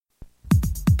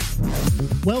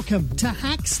Welcome to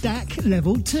Hack Stack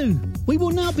Level 2. We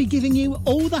will now be giving you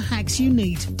all the hacks you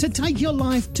need to take your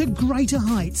life to greater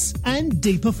heights and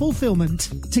deeper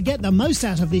fulfillment. To get the most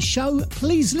out of this show,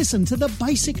 please listen to the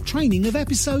basic training of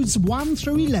episodes 1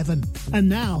 through 11. And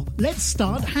now, let's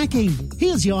start hacking.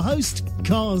 Here's your host,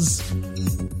 Koz.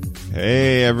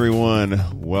 Hey everyone,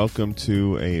 welcome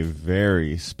to a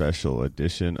very special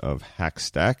edition of Hack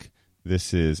Stack.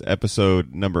 This is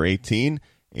episode number 18.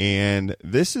 And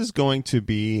this is going to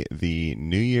be the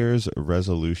New Year's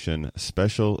resolution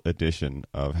special edition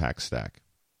of Hackstack.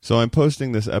 So I'm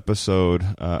posting this episode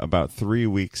about 3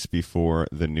 weeks before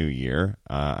the new year.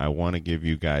 I want to give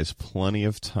you guys plenty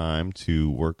of time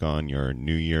to work on your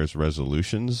New Year's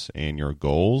resolutions and your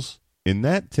goals. And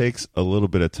that takes a little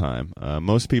bit of time.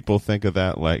 Most people think of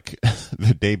that like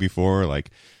the day before,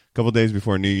 like couple days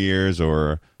before New Year's,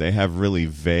 or they have really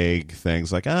vague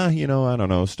things like, I don't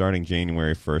know, starting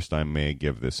January 1st, I may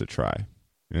give this a try.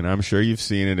 And I'm sure you've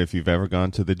seen it if you've ever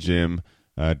gone to the gym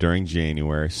during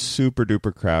January. Super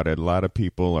duper crowded. A lot of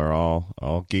people are all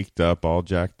geeked up, all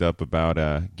jacked up about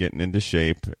getting into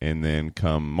shape. And then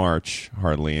come March,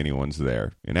 hardly anyone's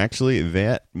there. And actually,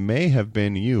 that may have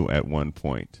been you at one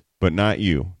point, but not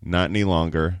you, not any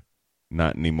longer,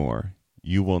 not anymore.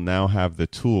 You will now have the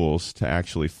tools to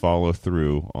actually follow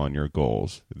through on your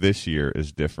goals. This year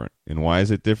is different. And why is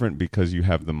it different? Because you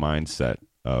have the mindset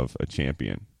of a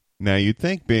champion. Now, you'd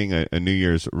think being a New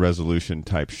Year's resolution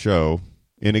type show,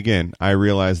 and again, I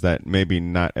realize that maybe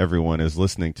not everyone is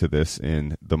listening to this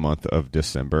in the month of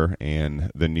December,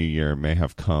 and the new year may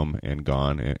have come and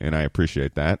gone, and I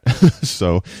appreciate that.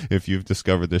 So if you've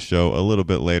discovered this show a little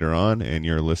bit later on and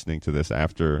you're listening to this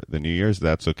after the New Year's,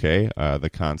 that's okay.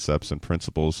 The concepts and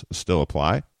principles still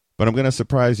apply. But I'm going to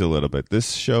surprise you a little bit.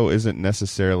 This show isn't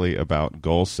necessarily about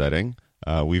goal setting.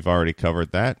 We've already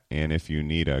covered that, and if you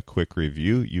need a quick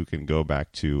review, you can go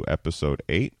back to episode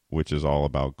 8, which is all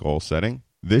about goal setting.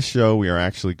 This show, we are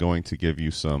actually going to give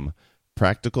you some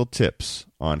practical tips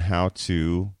on how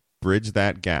to bridge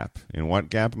that gap. And what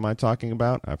gap am I talking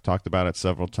about? I've talked about it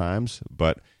several times,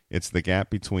 but it's the gap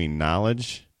between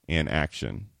knowledge and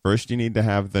action. First, you need to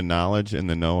have the knowledge and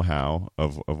the know-how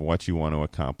of what you want to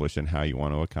accomplish and how you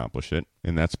want to accomplish it.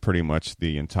 And that's pretty much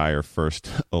the entire first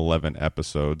 11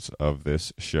 episodes of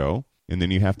this show. And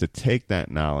then you have to take that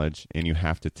knowledge and you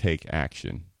have to take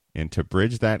action. And to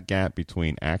bridge that gap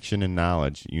between action and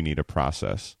knowledge, you need a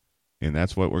process. And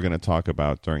that's what we're going to talk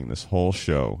about during this whole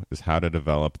show, is how to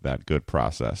develop that good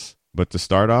process. But to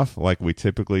start off, like we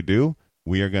typically do,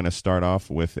 we are going to start off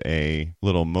with a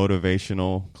little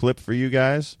motivational clip for you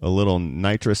guys, a little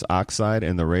nitrous oxide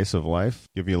in the race of life,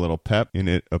 give you a little pep, and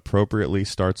it appropriately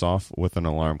starts off with an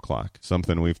alarm clock,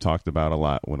 something we've talked about a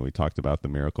lot when we talked about the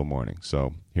Miracle Morning.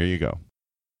 So here you go.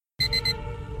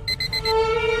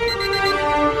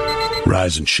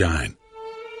 Rise and shine.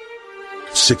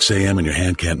 6 a.m. and your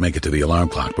hand can't make it to the alarm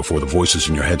clock before the voices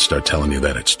in your head start telling you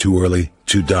that it's too early,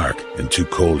 too dark, and too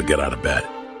cold to get out of bed.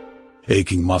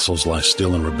 Aching muscles lie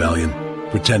still in rebellion,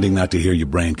 pretending not to hear your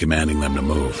brain commanding them to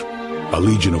move. A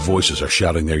legion of voices are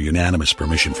shouting their unanimous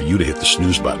permission for you to hit the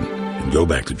snooze button and go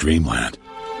back to dreamland.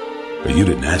 But you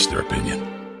didn't ask their opinion.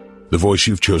 The voice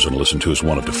you've chosen to listen to is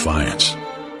one of defiance.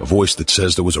 A voice that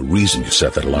says there was a reason you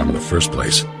set that alarm in the first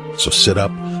place. So sit up,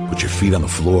 put your feet on the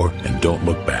floor, and don't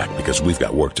look back, because we've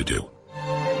got work to do.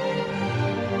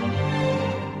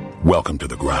 Welcome to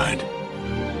the grind.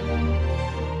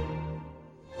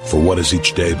 For what is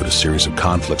each day but a series of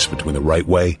conflicts between the right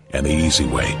way and the easy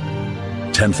way?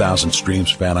 10,000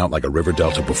 streams fan out like a river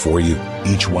delta before you,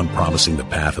 each one promising the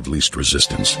path of least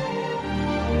resistance.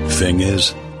 Thing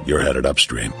is, you're headed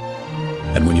upstream.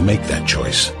 And when you make that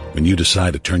choice, when you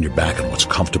decide to turn your back on what's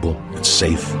comfortable and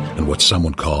safe and what some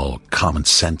would call common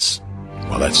sense,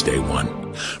 well, that's day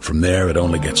one. From there, it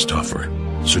only gets tougher.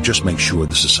 So just make sure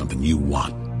this is something you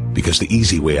want, because the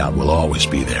easy way out will always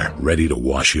be there, ready to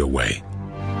wash you away.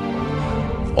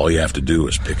 All you have to do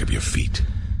is pick up your feet.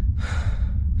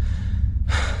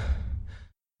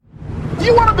 If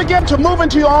you want to begin to move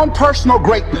into your own personal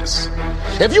greatness,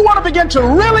 if you want to begin to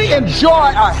really enjoy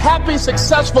a happy,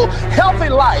 successful, healthy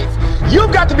life,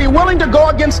 you've got to be willing to go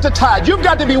against the tide. You've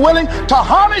got to be willing to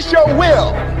harness your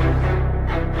will.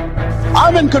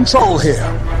 I'm in control here.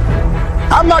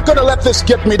 I'm not going to let this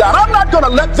get me down. I'm not going to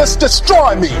let this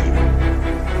destroy me.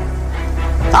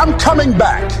 I'm coming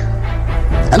back.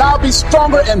 And I'll be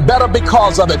stronger and better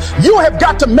because of it. You have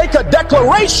got to make a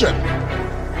declaration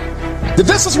that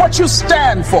this is what you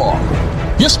stand for.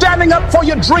 You're standing up for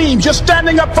your dreams. You're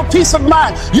standing up for peace of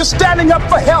mind. You're standing up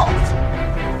for health.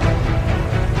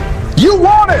 You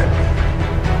want it.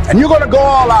 And you're going to go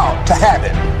all out to have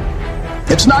it.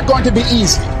 It's not going to be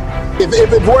easy. If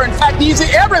it were in fact easy,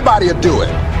 everybody would do it.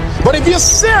 But if you're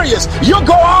serious, you'll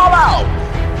go all out.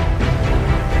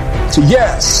 So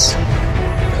yes,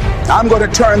 I'm going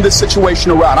to turn this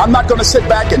situation around. I'm not going to sit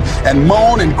back and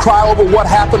moan and cry over what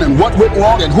happened and what went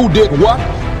wrong and who did what.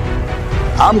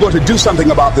 I'm going to do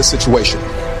something about this situation.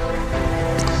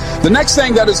 The next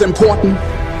thing that is important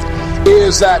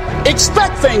is that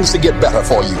expect things to get better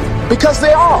for you, because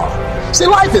they are. See,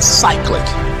 life is cyclic.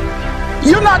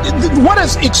 You're not,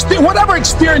 whatever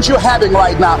experience you're having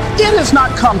right now, it has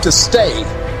not come to stay.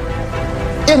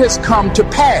 It has come to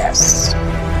pass.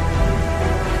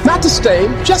 Not to stay,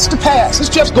 just to pass. It's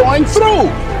just going through.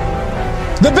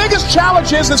 The biggest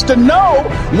challenge is to know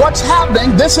what's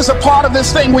happening. This is a part of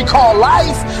this thing we call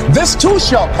life. This too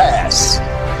shall pass.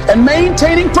 And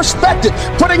maintaining perspective,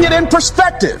 putting it in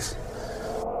perspective.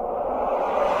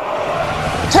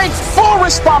 Take full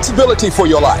responsibility for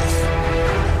your life.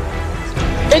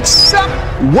 Accept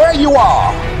where you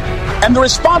are and the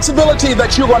responsibility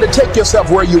that you're going to take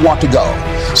yourself where you want to go.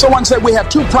 Someone said we have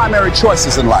two primary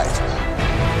choices in life.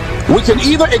 We can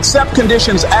either accept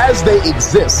conditions as they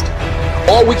exist,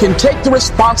 or we can take the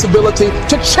responsibility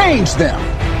to change them.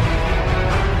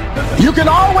 You can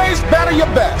always better your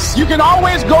best. You can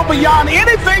always go beyond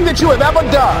anything that you have ever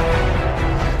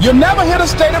done. You'll never hit a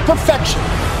state of perfection.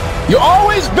 You're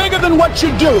always bigger than what you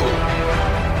do.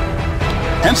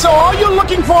 And so all you're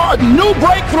looking for are new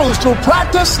breakthroughs through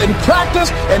practice and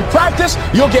practice and practice.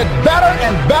 You'll get better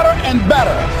and better and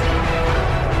better.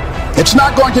 It's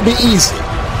not going to be easy.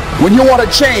 When you want to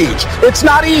change, it's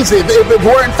not easy. If it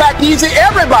were in fact easy,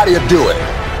 everybody would do it.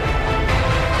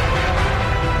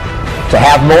 To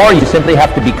have more, you simply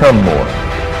have to become more.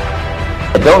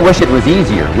 Don't wish it was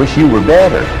easier. Wish you were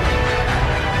better.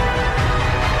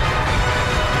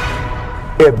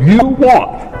 If you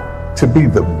want to be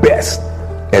the best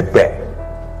at that,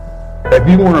 if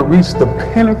you want to reach the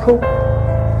pinnacle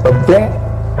of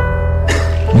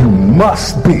that, you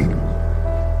must be.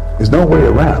 There's no way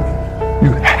around it.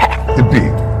 You have to be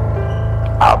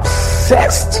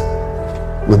obsessed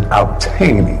with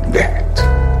obtaining that.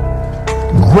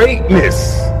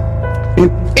 Greatness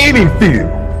in any field,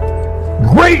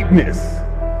 greatness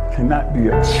cannot be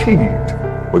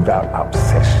achieved without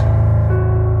obsession.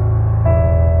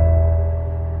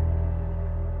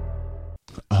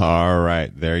 All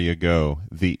right, there you go.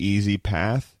 The easy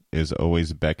path is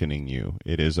always beckoning you.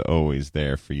 It is always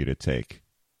there for you to take.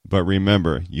 But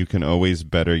remember, you can always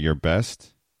better your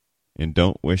best, and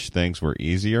don't wish things were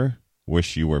easier,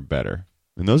 wish you were better.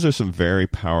 And those are some very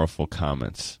powerful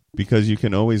comments, because you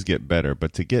can always get better,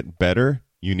 but to get better,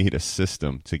 you need a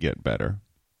system to get better.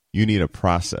 You need a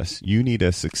process. You need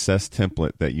a success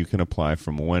template that you can apply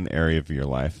from one area of your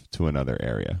life to another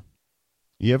area.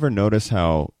 You ever notice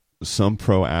how some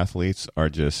pro athletes are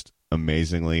just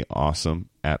amazingly awesome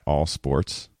at all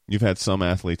sports? You've had some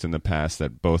athletes in the past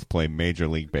that both play Major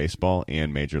League Baseball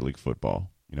and Major League Football.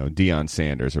 You know, Deion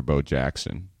Sanders or Bo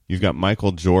Jackson. You've got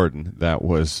Michael Jordan, that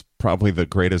was probably the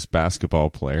greatest basketball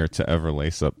player to ever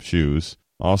lace up shoes.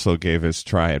 Also gave his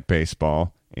try at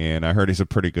baseball, and I heard he's a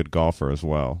pretty good golfer as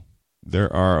well.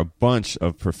 There are a bunch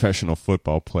of professional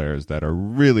football players that are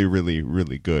really, really,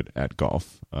 really good at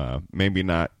golf. Maybe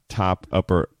not top,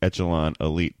 upper echelon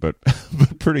elite, but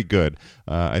pretty good.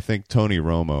 I think Tony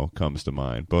Romo comes to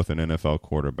mind, both an NFL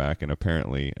quarterback and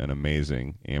apparently an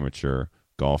amazing amateur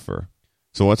golfer.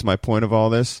 So what's my point of all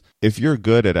this? If you're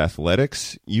good at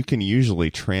athletics, you can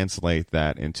usually translate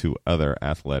that into other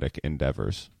athletic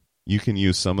endeavors. You can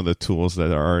use some of the tools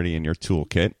that are already in your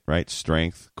toolkit, right?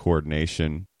 Strength,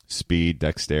 coordination, speed,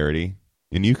 dexterity.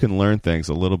 And you can learn things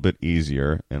a little bit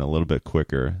easier and a little bit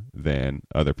quicker than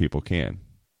other people can.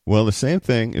 Well, the same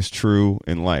thing is true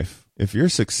in life. If you're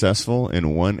successful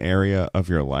in one area of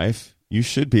your life, you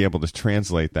should be able to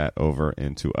translate that over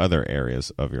into other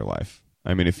areas of your life.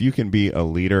 I mean, if you can be a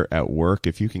leader at work,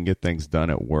 if you can get things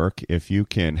done at work, if you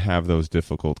can have those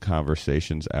difficult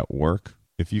conversations at work,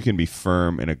 if you can be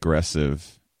firm and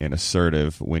aggressive and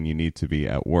assertive when you need to be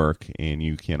at work, and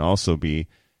you can also be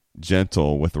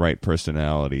gentle with right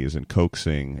personalities and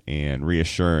coaxing and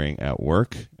reassuring at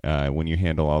work when you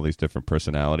handle all these different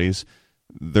personalities,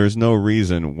 there's no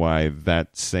reason why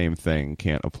that same thing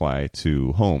can't apply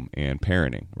to home and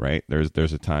parenting, right?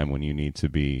 There's a time when you need to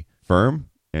be firm,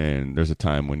 and there's a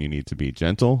time when you need to be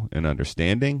gentle and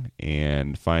understanding,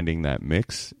 and finding that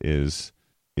mix is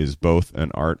both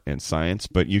an art and science,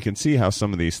 but you can see how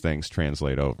some of these things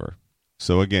translate over.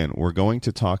 So again, we're going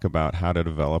to talk about how to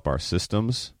develop our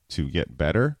systems to get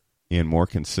better and more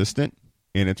consistent.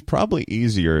 and it's probably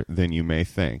easier than you may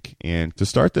think. And to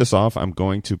start this off, I'm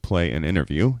going to play an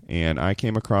interview, and I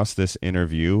came across this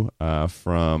interview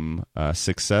from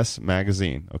Success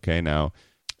Magazine. Okay, now,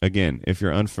 again, if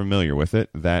you're unfamiliar with it,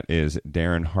 that is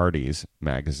Darren Hardy's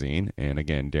magazine. And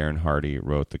again, Darren Hardy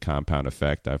wrote The Compound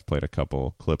Effect. I've played a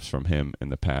couple clips from him in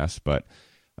the past, but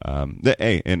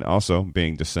and also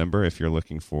being December, if you're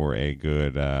looking for a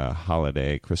good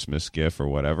holiday Christmas gift or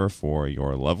whatever for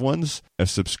your loved ones, a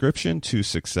subscription to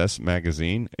Success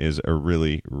Magazine is a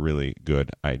really, really good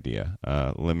idea.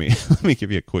 Let me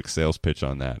give you a quick sales pitch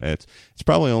on that. It's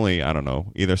probably only, I don't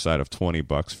know, either side of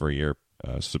 $20 for a year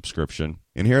subscription.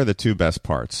 And here are the two best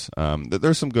parts.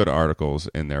 There's some good articles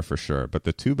in there for sure, but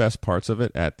the two best parts of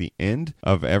it, at the end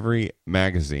of every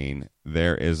magazine,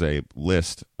 there is a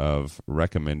list of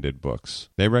recommended books.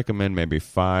 They recommend maybe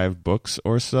 5 books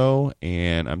or so,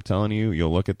 and I'm telling you,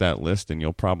 you'll look at that list and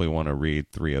you'll probably want to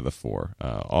read 3 of the 4.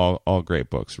 All great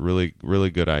books. Really,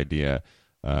 really good idea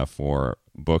for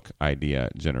book idea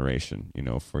generation,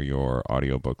 for your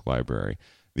audiobook library.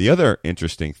 The other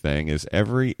interesting thing is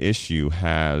every issue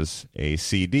has a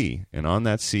CD, and on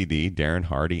that CD, Darren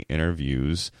Hardy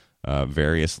interviews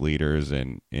various leaders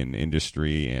in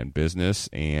industry and business,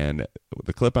 and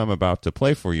the clip I'm about to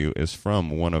play for you is from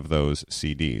one of those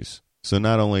CDs. So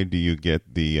not only do you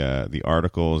get the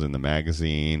articles in the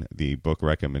magazine, the book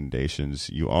recommendations,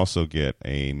 you also get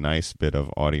a nice bit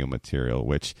of audio material,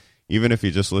 which even if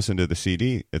you just listen to the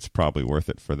CD, it's probably worth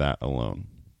it for that alone.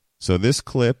 So this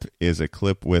clip is a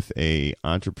clip with an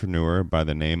entrepreneur by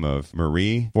the name of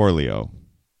Marie Forleo.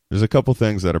 There's a couple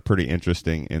things that are pretty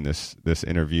interesting in this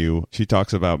interview. She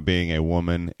talks about being a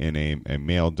woman in a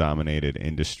male-dominated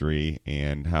industry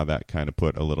and how that kind of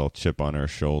put a little chip on her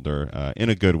shoulder in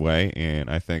a good way, and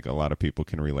I think a lot of people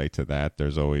can relate to that.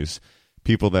 There's always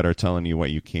people that are telling you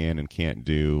what you can and can't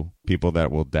do, people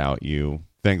that will doubt you,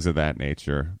 things of that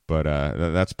nature, but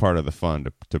that's part of the fun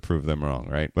to prove them wrong,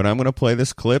 right? But I'm going to play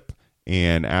this clip,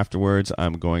 and afterwards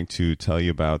I'm going to tell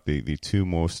you about the 2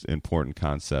 most important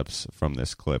concepts from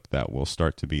this clip that will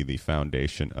start to be the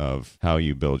foundation of how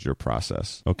you build your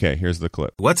process. Okay, here's the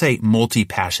clip. What's a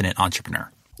multi-passionate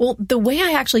entrepreneur? Well, the way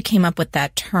I actually came up with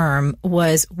that term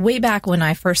was way back when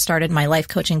I first started my life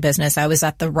coaching business. I was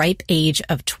at the ripe age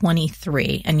of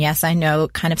 23. And yes, I know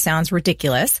it kind of sounds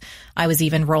ridiculous. I was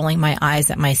even rolling my eyes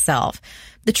at myself.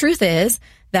 The truth is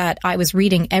that I was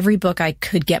reading every book I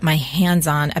could get my hands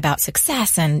on about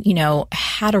success and,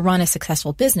 how to run a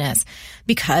successful business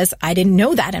because I didn't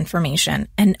know that information.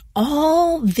 And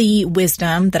all the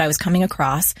wisdom that I was coming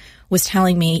across was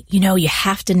telling me, you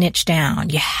have to niche down.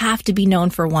 You have to be known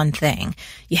for one thing.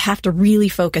 You have to really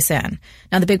focus in.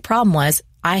 Now, the big problem was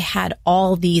I had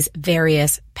all these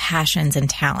various passions and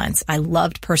talents. I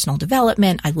loved personal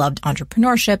development. I loved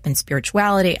entrepreneurship and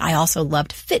spirituality. I also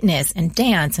loved fitness and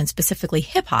dance and specifically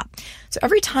hip hop. So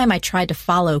every time I tried to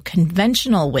follow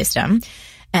conventional wisdom,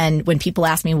 and when people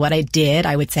asked me what I did,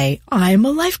 I would say, I'm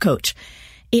a life coach.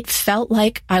 It felt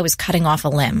like I was cutting off a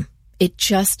limb. It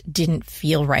just didn't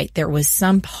feel right. There was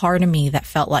some part of me that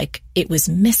felt like it was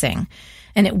missing.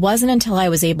 And it wasn't until I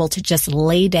was able to just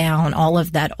lay down all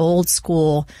of that old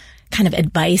school kind of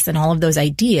advice and all of those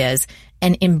ideas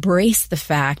and embrace the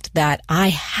fact that I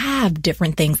have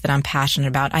different things that I'm passionate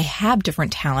about. I have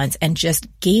different talents and just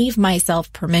gave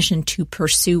myself permission to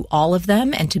pursue all of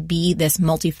them and to be this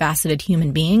multifaceted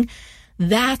human being.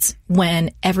 That's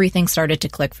when everything started to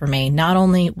click for me. Not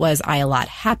only was I a lot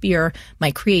happier,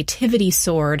 my creativity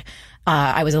soared,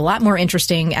 I was a lot more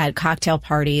interesting at cocktail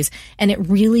parties, and it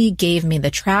really gave me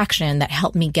the traction that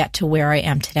helped me get to where I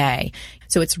am today.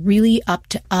 So it's really up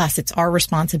to us. It's our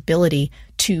responsibility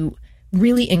to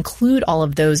really include all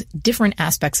of those different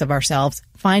aspects of ourselves,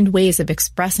 find ways of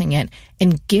expressing it,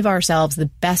 and give ourselves the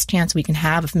best chance we can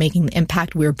have of making the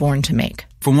impact we're born to make.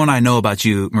 From what I know about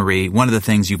you, Marie, one of the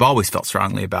things you've always felt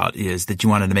strongly about is that you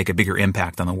wanted to make a bigger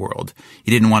impact on the world.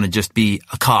 You didn't want to just be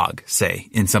a cog, say,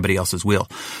 in somebody else's wheel.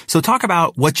 So talk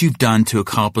about what you've done to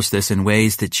accomplish this in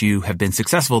ways that you have been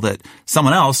successful that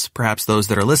someone else, perhaps those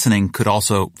that are listening, could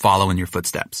also follow in your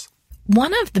footsteps.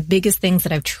 One of the biggest things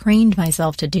that I've trained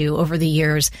myself to do over the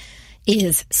years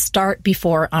is start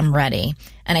before I'm ready.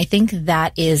 And I think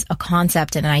that is a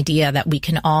concept and an idea that we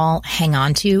can all hang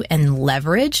on to and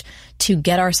leverage to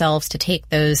get ourselves to take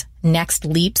those next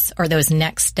leaps or those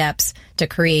next steps to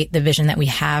create the vision that we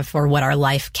have for what our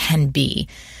life can be.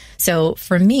 So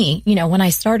for me, when I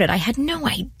started, I had no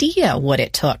idea what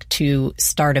it took to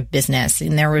start a business.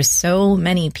 And there were so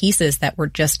many pieces that were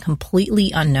just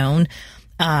completely unknown.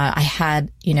 I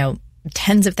had,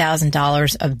 tens of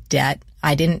 $1,000s of debt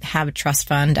I didn't have a trust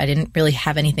fund. I didn't really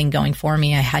have anything going for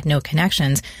me. I had no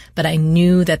connections, but I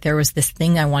knew that there was this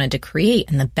thing I wanted to create.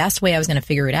 And the best way I was going to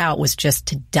figure it out was just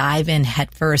to dive in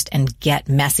head first and get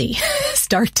messy,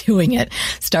 start doing it,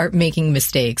 start making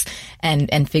mistakes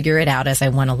and figure it out as I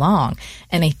went along.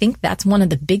 And I think that's one of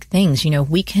the big things. You know,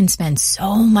 we can spend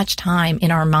so much time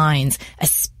in our minds,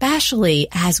 especially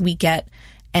as we get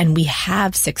and we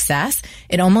have success,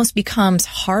 it almost becomes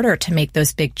harder to make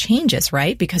those big changes,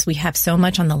 right? Because we have so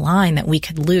much on the line that we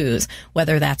could lose,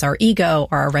 whether that's our ego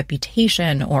or our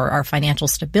reputation or our financial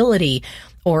stability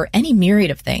or any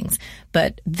myriad of things.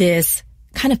 But this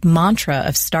kind of mantra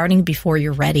of starting before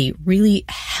you're ready really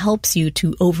helps you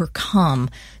to overcome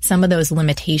some of those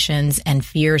limitations and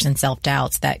fears and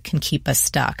self-doubts that can keep us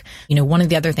stuck. You know, one of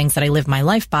the other things that I live my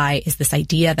life by is this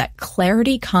idea that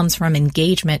clarity comes from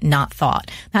engagement, not thought.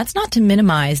 That's not to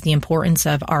minimize the importance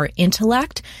of our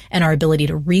intellect and our ability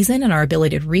to reason and our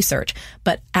ability to research,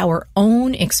 but our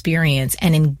own experience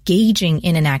and engaging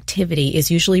in an activity is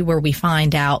usually where we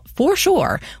find out for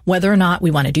sure whether or not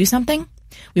we want to do something,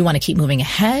 we want to keep moving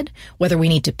ahead, whether we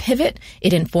need to pivot.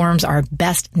 It informs our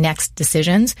best next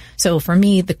decisions. So for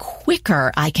me, the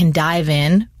quicker I can dive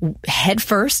in head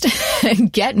first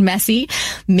and get messy,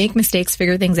 make mistakes,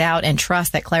 figure things out, and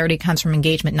trust that clarity comes from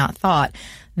engagement, not thought,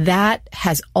 that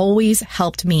has always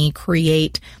helped me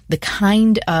create the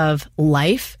kind of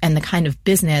life and the kind of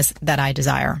business that I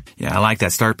desire. Yeah, I like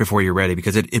that. Start before you're ready,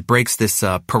 because it breaks this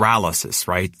paralysis,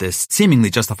 right? This seemingly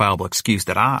justifiable excuse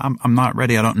that I'm not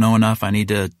ready. I don't know enough. I need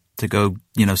to go,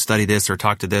 study this or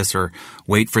talk to this or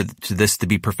wait for this to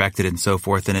be perfected and so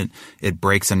forth. And it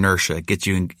breaks inertia. It gets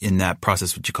you in that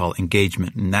process, what you call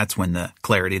engagement. And that's when the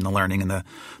clarity and the learning and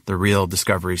the real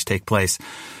discoveries take place.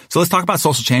 So let's talk about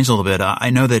social change a little bit. I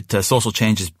know that social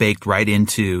change is baked right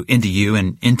into you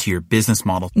and into your business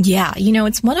model. Yeah.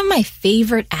 It's one of my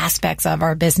favorite aspects of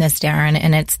our business, Darren,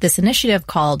 and it's this initiative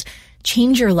called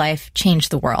Change Your Life, Change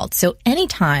the World. So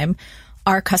anytime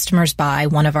our customers buy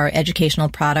one of our educational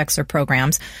products or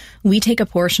programs, we take a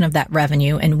portion of that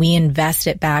revenue and we invest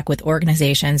it back with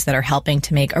organizations that are helping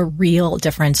to make a real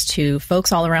difference to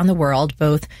folks all around the world,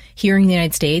 both here in the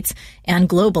United States and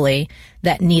globally,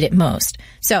 that need it most.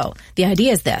 So the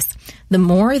idea is this: the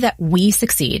more that we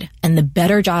succeed and the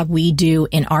better job we do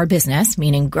in our business,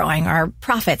 meaning growing our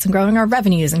profits and growing our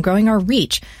revenues and growing our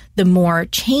reach, the more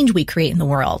change we create in the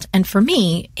world. And for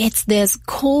me, it's this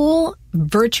cool,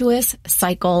 virtuous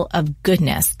cycle of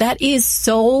goodness that is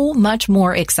so much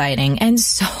more exciting and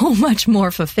so much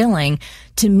more fulfilling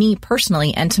to me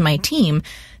personally and to my team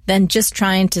than just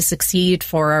trying to succeed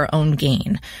for our own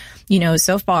gain.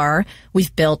 So far,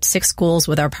 we've built 6 schools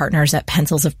with our partners at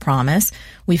Pencils of Promise.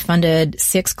 We've funded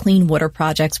 6 clean water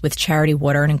projects with Charity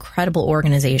Water, an incredible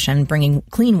organization bringing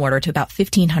clean water to about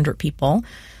 1,500 people.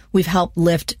 We've helped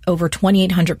lift over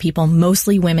 2,800 people,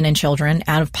 mostly women and children,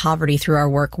 out of poverty through our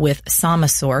work with Sama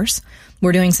Source.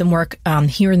 We're doing some work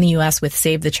here in the U.S. with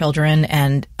Save the Children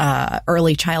and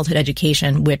early childhood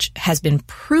education, which has been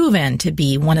proven to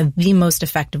be one of the most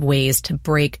effective ways to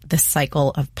break the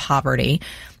cycle of poverty.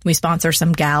 We sponsor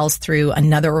some gals through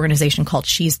another organization called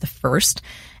She's the First,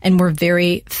 and we're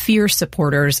very fierce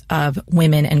supporters of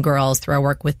women and girls through our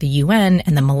work with the UN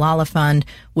and the Malala Fund,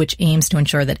 which aims to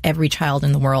ensure that every child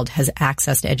in the world has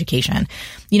access to education.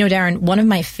 Darren, one of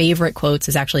my favorite quotes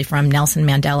is actually from Nelson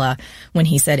Mandela when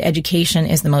he said, "Education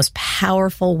is the most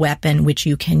powerful weapon which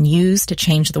you can use to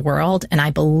change the world." And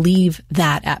I believe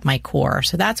that at my core.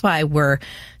 So that's why we're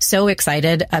so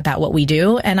excited about what we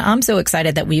do. And I'm so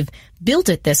excited that we've built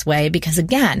it this way because,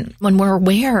 again, when we're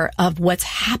aware of what's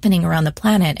happening around the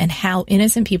planet and how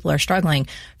innocent people are struggling,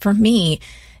 for me,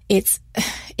 it's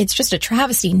just a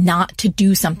travesty not to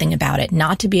do something about it,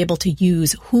 not to be able to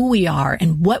use who we are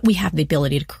and what we have the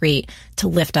ability to create to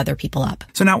lift other people up.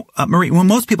 So now, Marie, when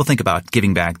most people think about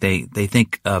giving back, they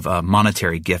think of a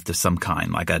monetary gift of some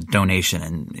kind, like a donation.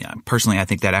 And personally, I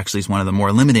think that actually is one of the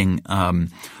more limiting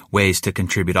ways to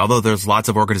contribute. Although there's lots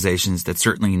of organizations that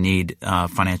certainly need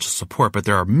financial support, but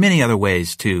there are many other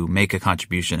ways to make a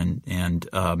contribution and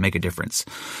make a difference.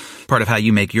 Part of how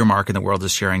you make your mark in the world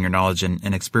is sharing your knowledge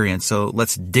and experience. So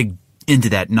let's dig into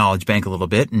that knowledge bank a little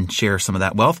bit and share some of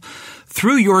that wealth.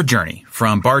 Through your journey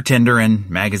from bartender and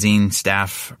magazine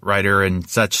staff writer and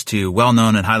such to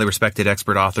well-known and highly respected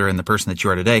expert author and the person that you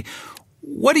are today,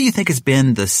 what do you think has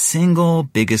been the single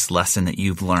biggest lesson that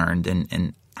you've learned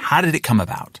and how did it come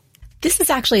about? This is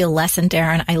actually a lesson,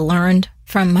 Darren, I learned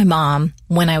from my mom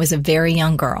when I was a very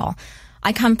young girl.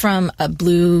 I come from a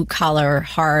blue-collar,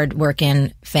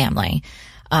 hard-working family.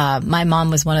 My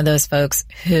mom was one of those folks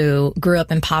who grew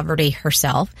up in poverty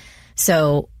herself.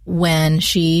 So when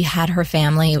she had her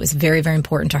family, it was very, very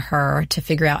important to her to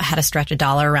figure out how to stretch a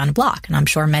dollar around a block. And I'm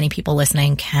sure many people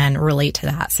listening can relate to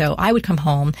that. So I would come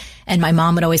home and my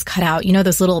mom would always cut out,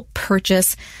 those little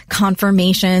purchase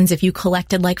confirmations. If you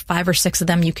collected like 5 or 6 of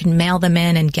them, you can mail them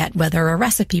in and get whether a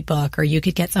recipe book or you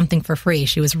could get something for free.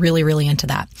 She was really, really into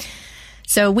that.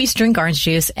 So we used to drink orange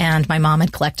juice, and my mom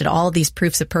had collected all of these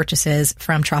proofs of purchases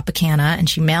from Tropicana, and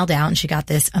she mailed out, and she got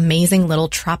this amazing little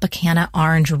Tropicana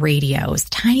orange radio. It was a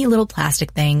tiny little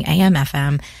plastic thing, AM,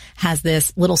 FM, has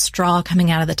this little straw coming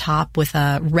out of the top with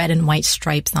red and white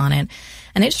stripes on it.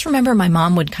 And I just remember my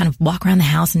mom would kind of walk around the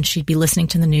house, and she'd be listening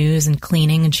to the news and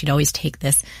cleaning, and she'd always take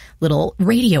this little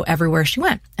radio everywhere she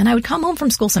went. And I would come home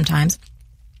from school sometimes,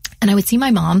 and I would see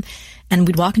my mom, and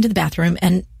we'd walk into the bathroom,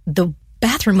 and the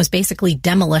bathroom was basically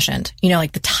demolitioned.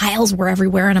 Like the tiles were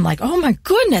everywhere. And I'm like, oh my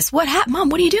goodness, what happened? Mom,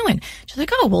 what are you doing? She's like,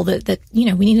 oh, well,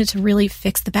 we needed to really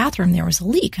fix the bathroom. There was a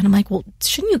leak. And I'm like, well,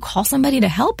 shouldn't you call somebody to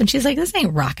help? And she's like, this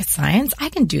ain't rocket science. I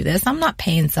can do this. I'm not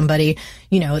paying somebody,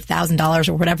 $1,000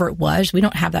 or whatever it was. We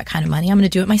don't have that kind of money. I'm going to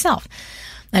do it myself.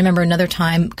 I remember another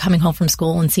time coming home from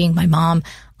school and seeing my mom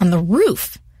on the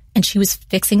roof. And she was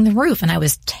fixing the roof, and I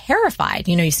was terrified.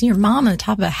 You see your mom on the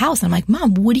top of a house, and I'm like,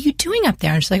 Mom, what are you doing up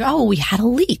there? And she's like, oh, we had a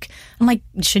leak. I'm like,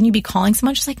 shouldn't you be calling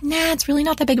someone? She's like, nah, it's really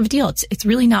not that big of a deal. It's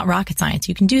really not rocket science.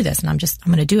 You can do this. And I'm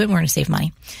going to do it, and we're going to save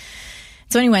money.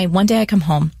 So anyway, one day I come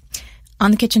home.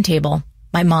 On the kitchen table,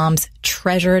 my mom's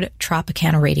treasured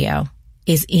Tropicana radio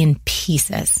is in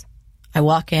pieces. I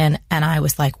walk in, and I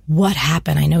was like, what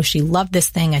happened? I know she loved this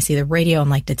thing. I see the radio. I'm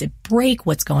like, did it break?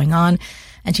 What's going on?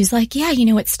 And she's like, yeah,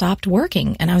 it stopped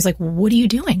working. And I was like, well, what are you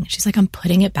doing? She's like, I'm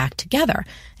putting it back together.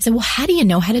 I said, well, how do you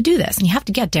know how to do this? And you have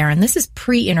to get, Darren, this is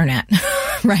pre-internet,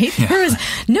 right? Yeah. There was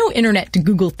no internet to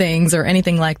Google things or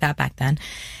anything like that back then.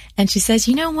 And she says,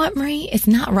 you know what, Marie? It's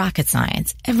not rocket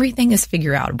science. Everything is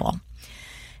figure-outable.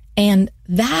 And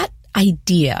that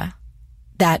idea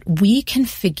that we can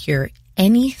figure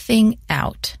anything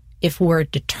out if we're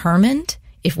determined,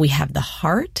 if we have the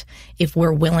heart, if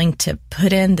we're willing to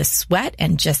put in the sweat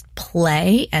and just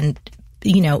play and,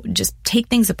 just take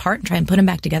things apart and try and put them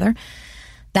back together,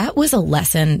 that was a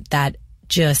lesson that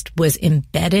just was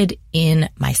embedded in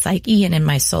my psyche and in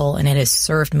my soul, and it has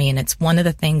served me. And it's one of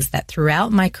the things that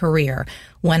throughout my career,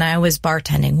 when I was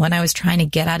bartending, when I was trying to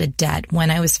get out of debt,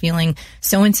 when I was feeling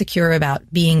so insecure about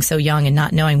being so young and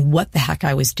not knowing what the heck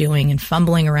I was doing and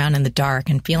fumbling around in the dark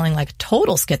and feeling like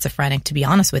total schizophrenic, to be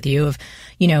honest with you, of,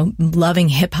 loving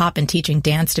hip hop and teaching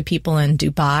dance to people in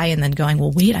Dubai and then going,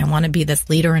 well, wait, I want to be this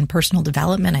leader in personal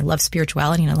development. I love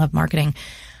spirituality and I love marketing.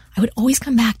 I would always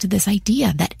come back to this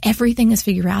idea that everything is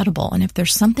figure-outable. And if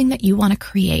there's something that you want to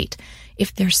create,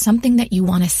 if there's something that you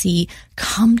want to see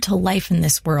come to life in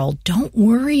this world, don't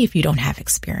worry if you don't have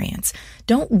experience.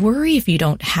 Don't worry if you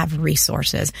don't have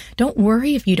resources. Don't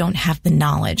worry if you don't have the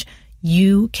knowledge.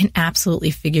 You can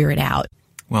absolutely figure it out.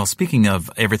 Well, speaking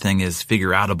of everything is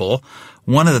figure-outable,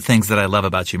 one of the things that I love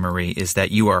about you, Marie, is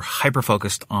that you are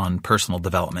hyper-focused on personal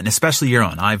development, especially your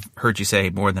own. I've heard you say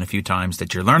more than a few times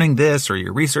that you're learning this or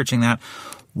you're researching that.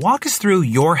 Walk us through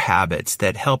your habits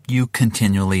that help you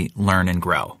continually learn and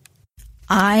grow.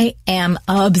 I am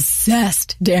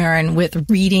obsessed, Darren, with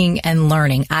reading and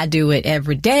learning. I do it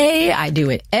every day. I do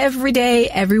it every day,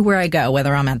 everywhere I go,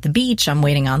 whether I'm at the beach, I'm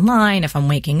waiting online, if I'm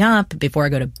waking up, before I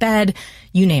go to bed,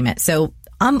 you name it. So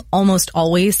I'm almost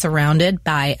always surrounded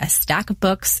by a stack of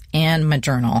books and my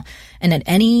journal. And at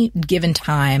any given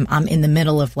time, I'm in the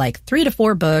middle of like 3 to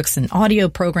 4 books and audio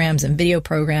programs and video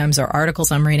programs or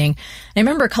articles I'm reading. And I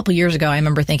remember a couple years ago, I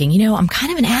remember thinking, I'm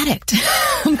kind of an addict.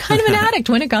 I'm kind of an addict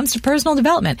when it comes to personal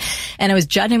development. And I was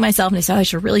judging myself and I said, I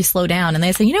should really slow down. And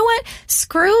they said, you know what?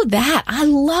 Screw that. I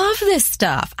love this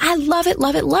stuff. I love it,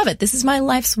 love it, love it. This is my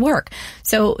life's work.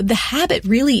 So the habit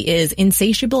really is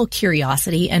insatiable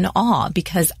curiosity and awe,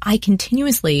 because I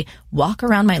continuously walk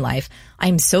around my life.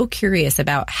 I'm so curious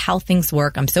about how things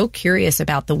work. I'm so curious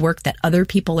about the work that other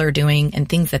people are doing and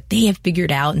things that they have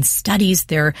figured out and studies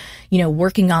they're,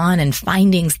 working on and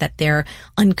findings that they're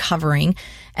uncovering.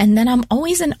 And then I'm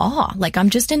always in awe. Like I'm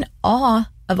just in awe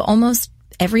of almost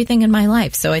everything in my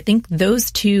life. So I think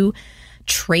those two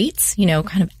traits,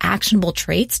 kind of actionable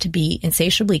traits, to be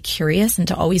insatiably curious and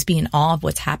to always be in awe of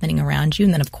what's happening around you.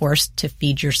 And then, of course, to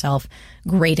feed yourself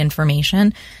great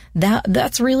information.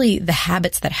 That's really the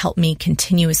habits that help me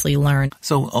continuously learn.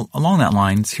 So along that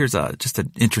lines, here's just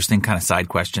an interesting kind of side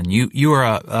question. You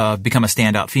are become a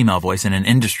standout female voice in an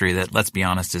industry that, let's be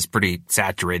honest, is pretty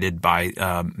saturated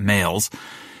by males.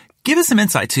 Give us some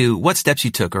insight to what steps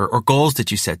you took or goals that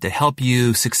you set to help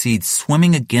you succeed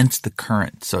swimming against the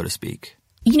current, so to speak.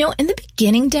 You know, in the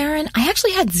beginning, Darren, I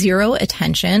actually had zero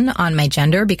attention on my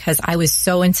gender because I was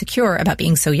so insecure about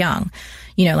being so young.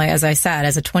 You know, like as I said,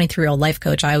 as a 23-year-old life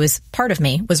coach, part of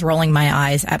me was rolling my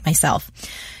eyes at myself.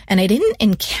 And I didn't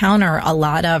encounter a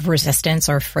lot of resistance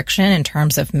or friction in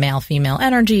terms of male-female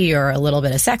energy or a little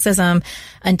bit of sexism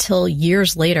until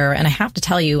years later. And I have to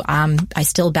tell you, I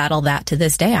still battle that to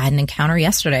this day. I had an encounter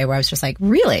yesterday where I was just like,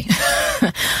 really?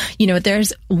 You know,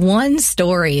 there's one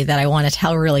story that I want to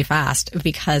tell really fast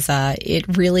because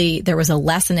there was a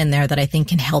lesson in there that I think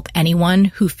can help anyone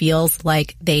who feels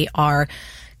like they are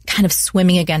kind of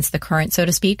swimming against the current, so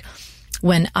to speak.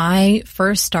 When I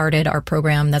first started our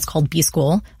program that's called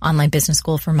B-School, Online Business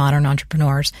School for Modern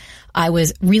Entrepreneurs, I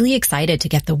was really excited to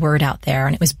get the word out there.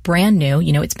 And it was brand new.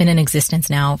 You know, it's been in existence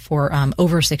now for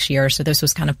over 6 years. So this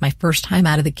was kind of my first time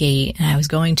out of the gate. And I was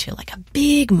going to like a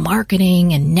big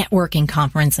marketing and networking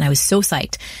conference. And I was so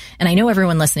psyched. And I know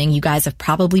everyone listening, you guys have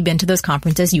probably been to those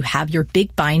conferences. You have your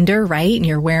big binder, right? And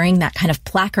you're wearing that kind of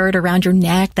placard around your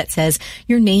neck that says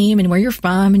your name and where you're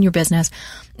from and your business.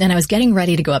 And I was getting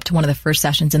ready to go up to one of the first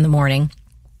sessions in the morning,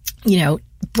 you know,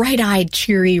 bright-eyed,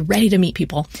 cheery, ready to meet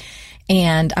people.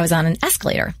 And I was on an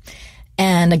escalator.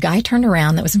 And a guy turned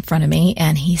around that was in front of me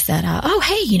and he said, oh,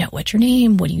 hey, you know, what's your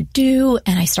name? What do you do?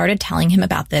 And I started telling him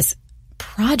about this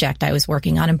project I was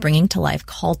working on and bringing to life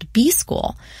called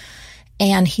B-School.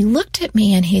 And he looked at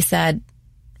me and he said,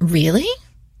 really?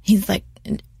 He's like,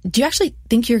 do you actually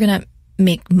think you're going to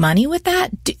make money with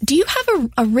that? Do you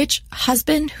have a rich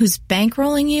husband who's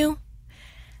bankrolling you?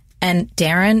 And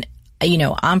Darren, you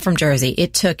know, I'm from Jersey.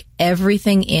 It took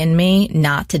everything in me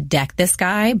not to deck this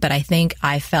guy, but I think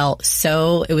I felt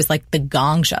it was like the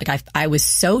gong show. Like I was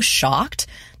so shocked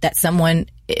that someone,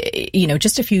 you know,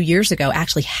 just a few years ago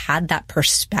actually had that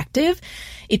perspective.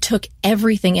 It took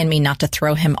everything in me not to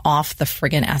throw him off the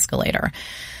friggin' escalator.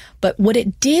 But what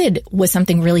it did was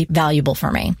something really valuable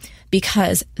for me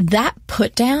because that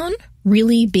put down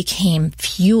really became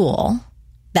fuel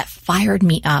that fired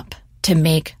me up to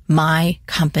make my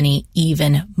company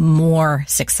even more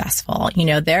successful. You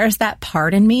know, there's that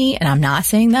part in me, and I'm not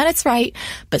saying that it's right,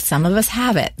 but some of us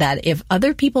have it, that if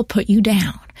other people put you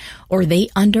down or they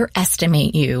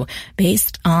underestimate you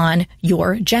based on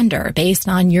your gender, based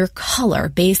on your color,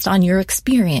 based on your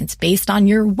experience, based on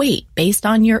your weight, based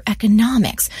on your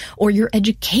economics or your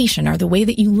education or the way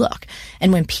that you look.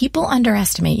 And when people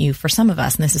underestimate you, for some of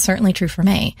us, and this is certainly true for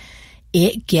me,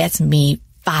 it gets me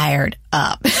fired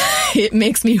up. It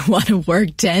makes me want to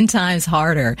work 10 times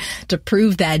harder to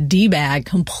prove that D-bag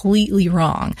completely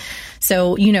wrong.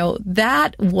 So, you know,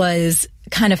 that was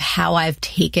kind of how I've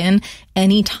taken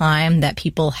any time that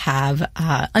people have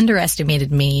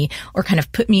underestimated me or kind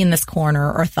of put me in this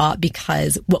corner or thought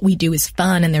because what we do is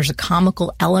fun and there's a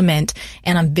comical element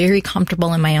and I'm very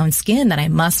comfortable in my own skin that I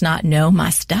must not know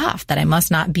my stuff, that I must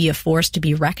not be a force to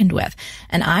be reckoned with.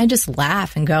 And I just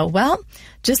laugh and go, well,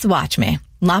 just watch me.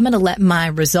 I'm going to let my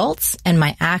results and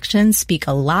my actions speak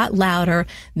a lot louder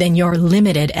than your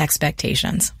limited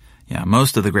expectations. Yeah,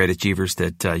 most of the great achievers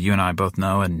that you and I both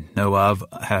know and know of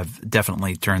have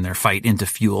definitely turned their fight into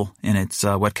fuel, and it's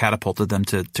what catapulted them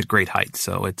to great heights.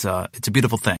 So it's a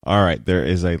beautiful thing. All right, there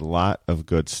is a lot of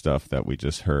good stuff that we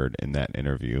just heard in that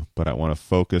interview, but I want to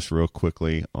focus real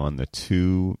quickly on the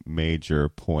two major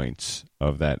points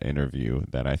of that interview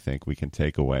that I think we can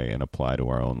take away and apply to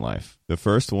our own life. The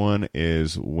first one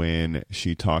is when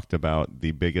she talked about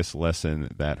the biggest lesson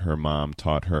that her mom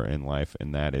taught her in life,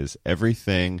 and that is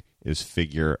everything is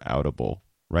figure-outable,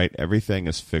 right? Everything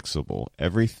is fixable.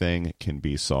 Everything can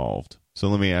be solved. So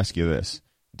let me ask you this.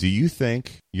 Do you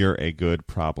think you're a good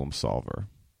problem solver?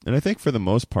 And I think for the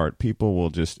most part, people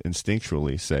will just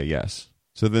instinctually say yes.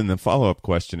 So then the follow-up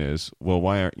question is, well,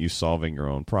 why aren't you solving your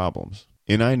own problems?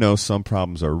 And I know some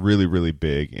problems are really, really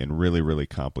big and really, really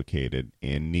complicated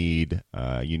and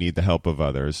you need the help of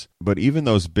others. But even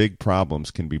those big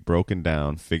problems can be broken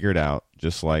down, figured out,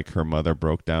 just like her mother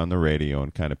broke down the radio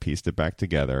and kind of pieced it back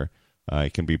together.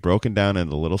 It can be broken down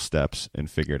into little steps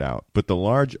and figured out. But the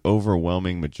large,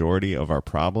 overwhelming majority of our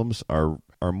problems are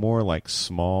more like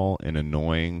small and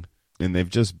annoying. And they've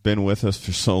just been with us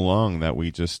for so long that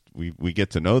we get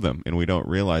to know them and we don't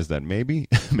realize that maybe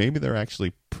they're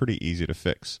actually pretty easy to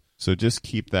fix. So just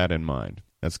keep that in mind.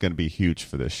 That's going to be huge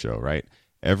for this show, right?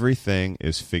 Everything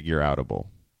is figure-outable.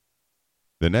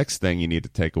 The next thing you need to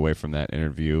take away from that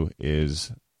interview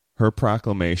is her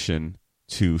proclamation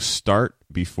to start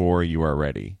before you are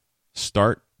ready.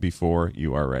 Start before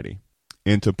you are ready.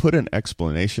 And to put an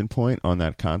explanation point on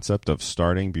that concept of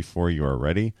starting before you are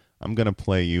ready, I'm going to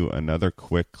play you another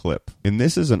quick clip. And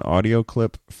this is an audio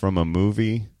clip from a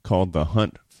movie called The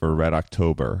Hunt for Red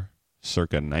October,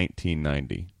 circa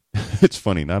 1990. It's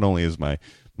funny, not only is my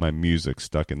music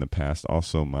stuck in the past,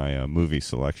 also my movie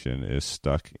selection is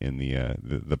stuck in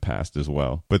the past as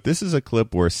well. But this is a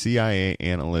clip where CIA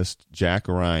analyst Jack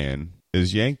Ryan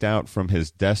is yanked out from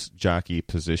his desk jockey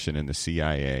position in the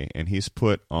CIA, and he's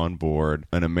put on board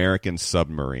an American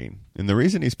submarine. And the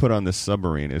reason he's put on this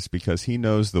submarine is because he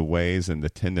knows the ways and the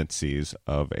tendencies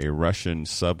of a Russian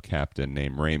sub-captain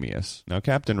named Ramius. Now,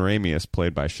 Captain Ramius,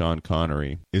 played by Sean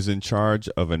Connery, is in charge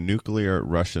of a nuclear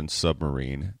Russian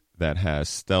submarine that has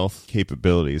stealth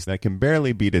capabilities that can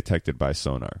barely be detected by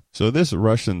sonar. So this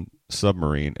Russian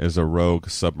submarine is a rogue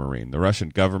submarine. The Russian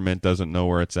government doesn't know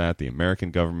where it's at. The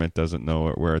American government doesn't know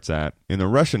where it's at. And the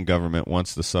Russian government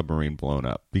wants the submarine blown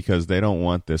up because they don't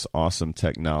want this awesome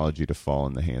technology to fall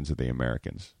in the hands of the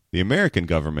Americans. The American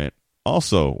government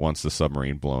also wants the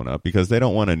submarine blown up because they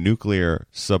don't want a nuclear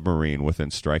submarine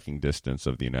within striking distance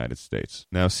of the United States.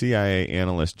 Now, CIA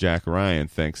analyst Jack Ryan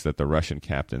thinks that the Russian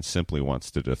captain simply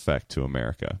wants to defect to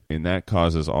America, and that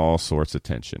causes all sorts of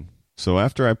tension. So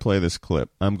after I play this clip,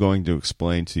 I'm going to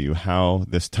explain to you how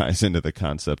this ties into the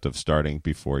concept of starting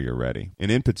before you're ready.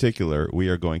 And in particular, we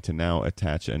are going to now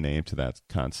attach a name to that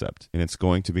concept, and it's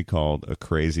going to be called a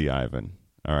Crazy Ivan.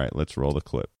 All right, let's roll the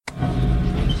clip.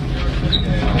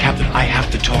 Captain, I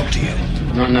have to talk to you.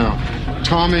 Not now.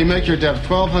 Tommy, make your depth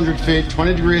 1,200 feet,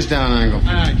 20 degrees down angle. All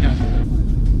right,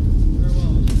 Captain.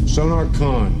 Sonar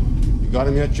Con. You got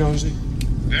him yet, Jonesy?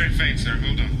 Very faint, sir.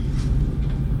 Hold on.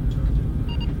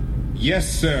 Yes,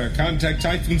 sir. Contact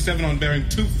Typhoon 7 on bearing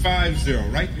 250,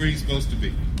 right where he's supposed to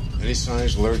be. Any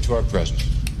signs alerted to our presence?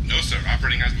 No, sir.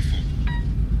 Operating as before.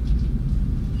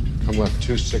 Come left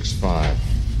 265.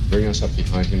 Bring us up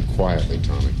behind him quietly,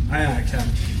 Tommy. Aye,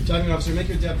 Captain. Diving officer, make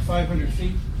your depth 500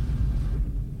 feet.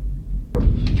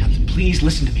 Captain, please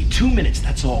listen to me. 2 minutes,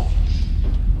 that's all.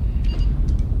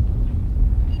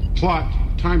 Plot.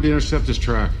 Time to intercept this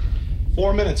track.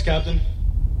 4 minutes, Captain.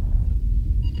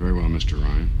 Very well, Mr.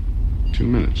 Ryan. 2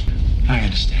 minutes. I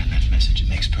understand that message. It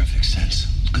makes perfect sense.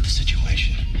 Look at the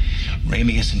situation.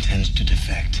 Ramius intends to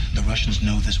defect. The Russians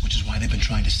know this, which is why they've been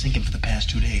trying to sink him for the past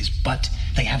 2 days, but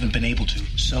they haven't been able to.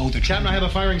 So they're trying. Captain, I have a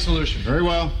firing solution. Very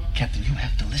well. Captain, you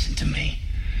have to listen to me.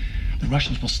 The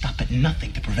Russians will stop at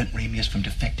nothing to prevent Ramius from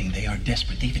defecting. They are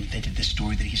desperate. They've invented this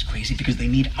story that he's crazy because they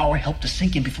need our help to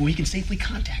sink him before he can safely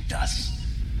contact us.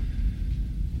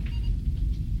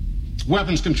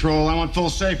 Weapons control. I want full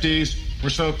safeties. We're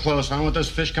so close. I don't want those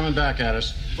fish coming back at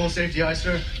us. Full safety, aye,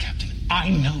 sir. Captain, I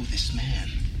know this man.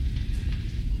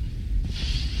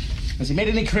 Has he made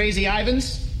any crazy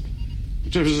Ivans?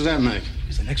 What difference does that make?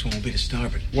 Because the next one will be to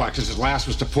starboard. Why, because his last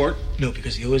was to port? No,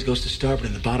 because he always goes to starboard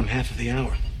in the bottom half of the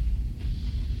hour.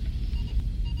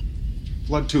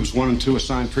 Flood tubes 1 and 2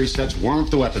 assigned presets. Warm up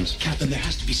the weapons. Captain, there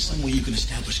has to be some way you can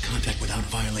establish contact without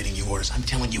violating your orders. I'm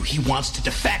telling you, he wants to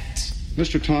defect.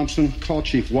 Mr. Thompson, call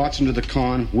Chief Watson to the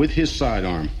con with his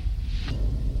sidearm.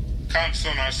 Com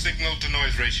sonar signal to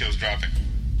noise ratios dropping.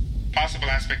 Possible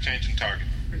aspect change in target.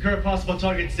 Recur possible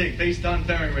target sig based on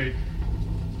bearing rate.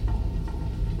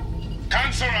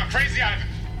 Con sonar, Crazy Ivan.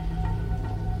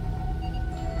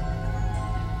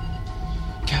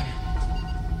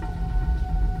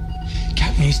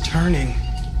 Captain, he's turning.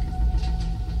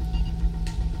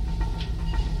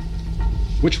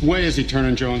 Which way is he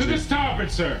turning, Jonesy? To the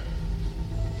starboard, sir.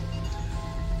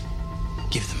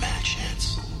 Give the man a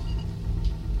chance.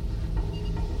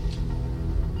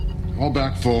 All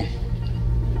back full.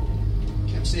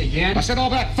 Can't say again. I said all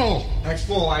back full. Back's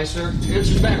full, aye, sir.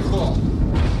 Answer's back full.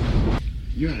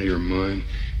 You out of your mind?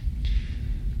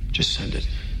 Just send it.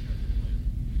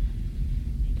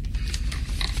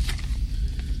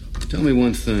 Tell me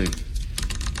one thing.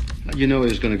 How'd you know he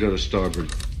was going to go to starboard?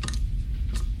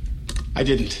 I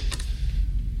didn't.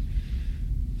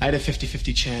 I had a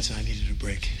 50-50 chance and I needed a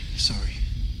break. Sorry.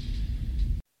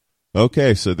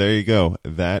 Okay, so there you go.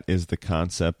 That is the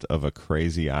concept of a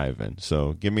Crazy Ivan.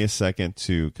 So give me a second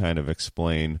to kind of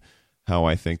explain how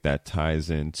I think that ties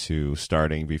into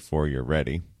starting before you're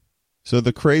ready. So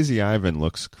the Crazy Ivan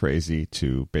looks crazy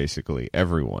to basically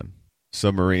everyone.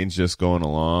 Submarine's just going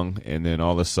along, and then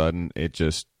all of a sudden it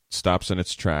just stops in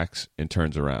its tracks and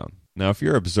turns around. Now, if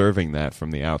you're observing that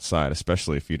from the outside,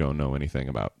 especially if you don't know anything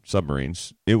about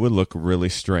submarines, it would look really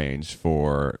strange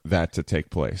for that to take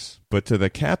place. But to the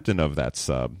captain of that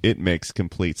sub, it makes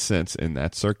complete sense in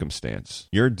that circumstance.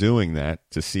 You're doing that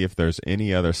to see if there's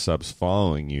any other subs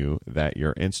following you that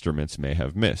your instruments may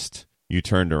have missed. You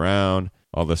turned around,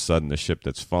 all of a sudden the ship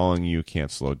that's following you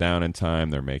can't slow down in time.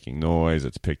 They're making noise.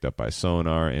 It's picked up by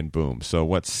sonar, and boom. So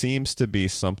what seems to be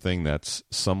something that's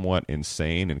somewhat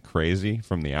insane and crazy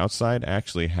from the outside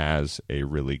actually has a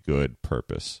really good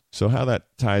purpose. So how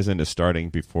that ties into starting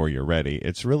before you're ready,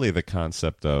 it's really the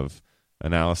concept of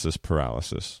analysis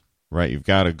paralysis, right? You've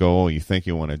got a goal, you think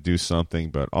you want to do something,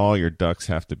 but all your ducks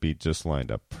have to be just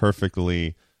lined up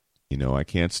perfectly. You know, I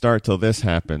can't start till this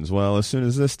happens. Well, as soon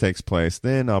as this takes place,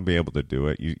 then I'll be able to do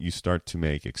it. You start to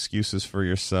make excuses for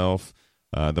yourself.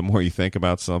 The more you think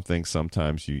about something,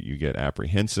 sometimes you get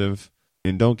apprehensive.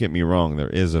 And don't get me wrong, there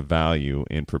is a value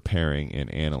in preparing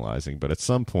and analyzing, but at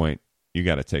some point, you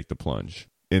got to take the plunge.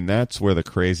 And that's where the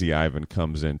Crazy Ivan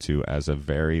comes into as a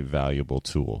very valuable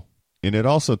tool. And it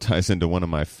also ties into one of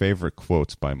my favorite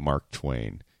quotes by Mark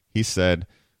Twain. He said,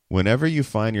 "Whenever you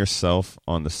find yourself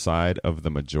on the side of the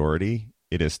majority,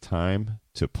 it is time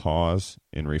to pause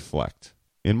and reflect."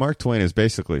 And Mark Twain is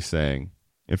basically saying,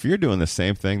 if you're doing the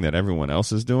same thing that everyone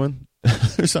else is doing,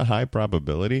 there's a high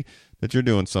probability that you're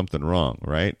doing something wrong,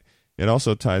 right? It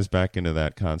also ties back into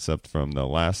that concept from the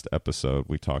last episode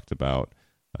we talked about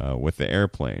with the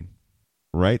airplane.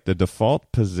 Right? The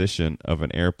default position of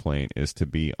an airplane is to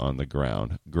be on the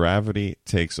ground. Gravity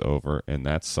takes over, and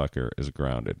that sucker is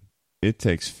grounded. It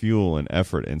takes fuel and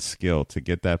effort and skill to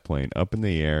get that plane up in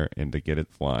the air and to get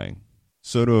it flying.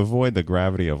 So to avoid the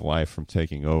gravity of life from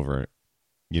taking over,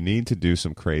 you need to do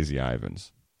some crazy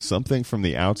Ivans. Something from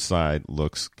the outside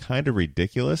looks kind of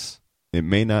ridiculous. It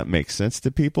may not make sense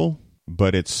to people,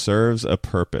 but it serves a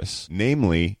purpose.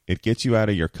 Namely, it gets you out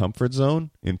of your comfort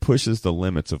zone and pushes the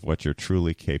limits of what you're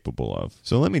truly capable of.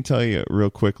 So let me tell you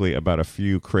real quickly about a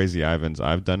few crazy Ivans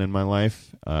I've done in my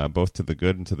life, both to the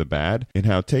good and to the bad, and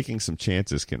how taking some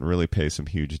chances can really pay some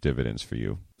huge dividends for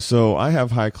you. So I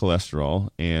have high cholesterol,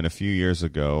 and a few years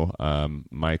ago,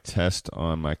 my test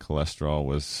on my cholesterol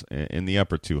was in the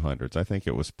upper 200s. I think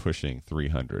it was pushing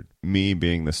 300. Me,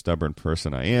 being the stubborn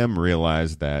person I am,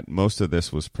 realized that most of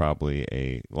this was probably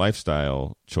a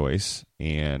lifestyle choice,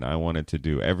 and I wanted to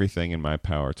do everything in my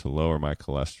power to lower my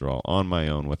cholesterol on my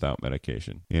own without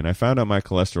medication. And I found out my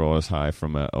cholesterol was high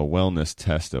from a wellness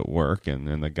test at work, and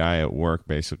then the guy at work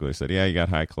basically said, yeah, you got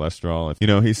high cholesterol.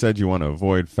 He said you want to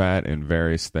avoid fat and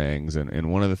various things,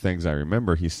 and one of the things I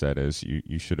remember he said is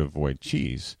you should avoid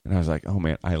cheese. And I was like, oh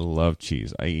man, I love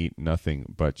cheese. I eat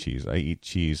nothing but cheese. I eat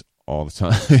cheese all the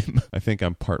time. I think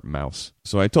I'm part mouse.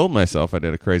 So I told myself, I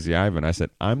did a crazy Ivan. I said,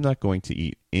 I'm not going to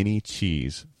eat any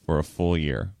cheese for a full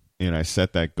year. And I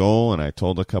set that goal, and I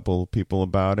told a couple of people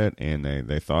about it, and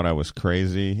they thought I was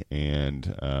crazy and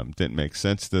didn't make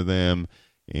sense to them.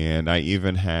 And I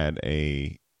even had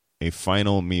a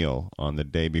final meal on the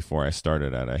day before I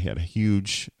started it. I had a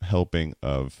huge helping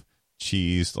of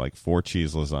cheese, like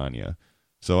 4-cheese lasagna.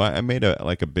 So I made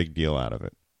a big deal out of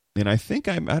it. And I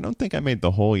don't think I made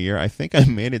the whole year. I think I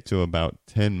made it to about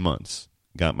 10 months.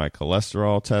 Got my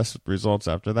cholesterol test results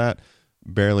after that.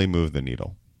 Barely moved the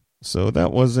needle. So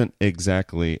that wasn't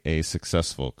exactly a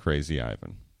successful Crazy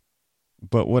Ivan.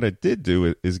 But what it did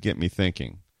do is get me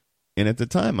thinking. And at the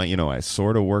time, I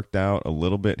sort of worked out a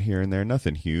little bit here and there,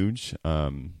 nothing huge.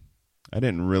 I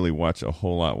didn't really watch a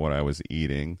whole lot what I was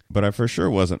eating, but I for sure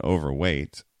wasn't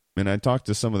overweight. And I talked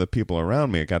to some of the people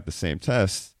around me that got the same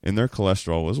test, and their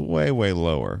cholesterol was way, way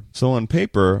lower. So on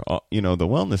paper, the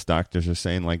wellness doctors are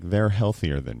saying like they're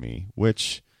healthier than me,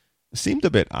 which seemed a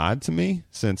bit odd to me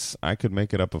since I could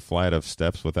make it up a flight of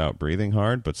steps without breathing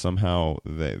hard, but somehow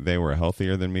they were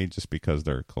healthier than me just because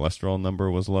their cholesterol number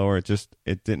was lower.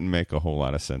 It didn't make a whole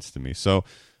lot of sense to me. So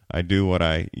I do what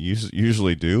I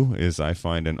usually do is I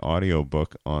find an audio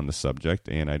book on the subject,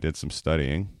 and I did some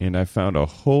studying, and I found a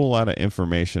whole lot of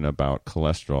information about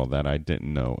cholesterol that I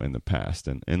didn't know in the past.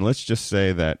 And let's just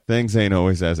say that things ain't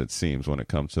always as it seems when it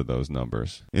comes to those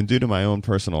numbers. And due to my own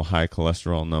personal high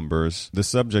cholesterol numbers, the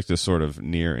subject is sort of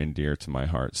near and dear to my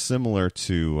heart, similar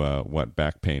to what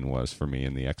back pain was for me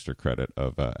in the extra credit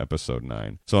of episode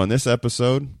 9. So on this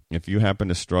episode, if you happen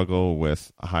to struggle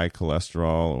with high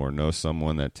cholesterol or know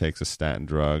someone that takes a statin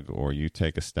drug, or you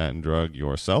take a statin drug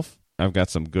yourself, I've got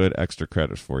some good extra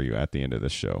credit for you at the end of the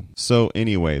show. So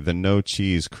anyway, the no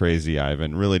cheese Crazy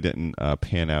Ivan really didn't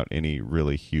pan out any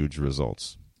really huge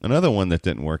results. Another one that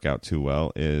didn't work out too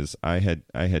well is I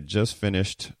had just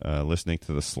finished listening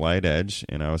to The Slight Edge,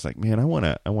 and I was like, man, I want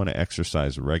to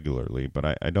exercise regularly, but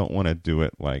I don't want to do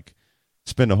it like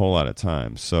spend a whole lot of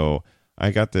time. So I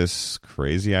got this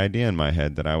crazy idea in my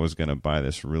head that I was going to buy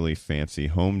this really fancy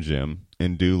home gym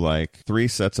and do like 3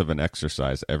 sets of an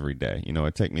exercise every day.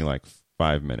 It'd take me like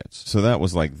 5 minutes. So that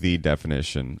was like the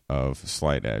definition of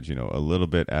slight edge, a little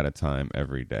bit at a time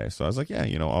every day. So I was like, yeah,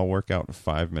 I'll work out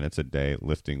 5 minutes a day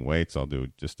lifting weights. I'll do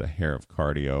just a hair of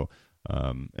cardio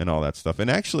and all that stuff. And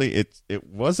actually, it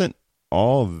wasn't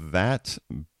all that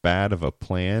bad of a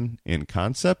plan in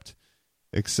concept,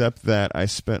 except that I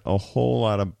spent a whole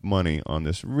lot of money on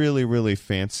this really, really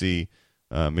fancy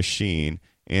machine.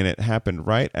 And it happened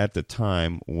right at the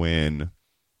time when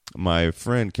my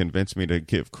friend convinced me to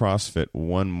give CrossFit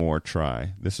one more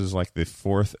try. This is like the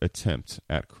 4th attempt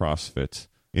at CrossFit.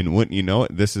 And wouldn't you know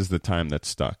it, this is the time that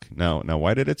stuck. Now,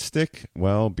 why did it stick?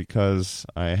 Well, because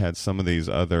I had some of these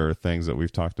other things that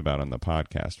we've talked about on the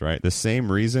podcast, right? The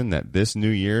same reason that this New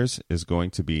Year's is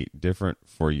going to be different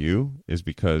for you is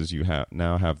because you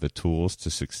now have the tools to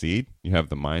succeed. You have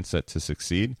the mindset to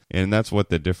succeed. And that's what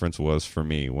the difference was for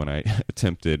me when I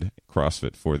attempted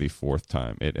CrossFit for the 4th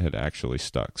time. It had actually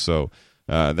stuck. So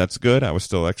that's good. I was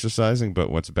still exercising,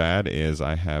 but what's bad is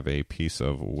I have a piece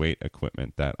of weight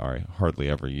equipment that I hardly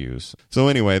ever use. So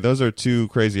anyway, those are 2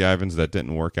 crazy Ivans that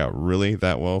didn't work out really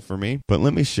that well for me. But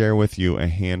let me share with you a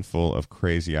handful of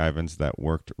crazy Ivans that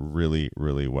worked really,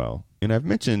 really well. And I've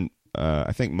mentioned,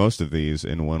 I think, most of these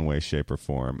in one way, shape, or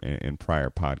form in prior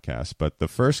podcasts. But the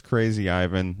first crazy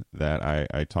Ivan that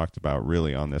I talked about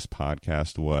really on this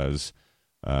podcast was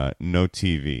no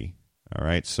TV. All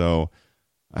right, so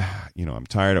I'm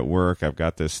tired at work. I've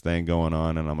got this thing going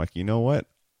on, and I'm like, you know what?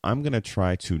 I'm going to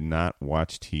try to not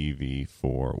watch TV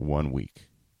for 1 week.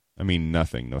 I mean,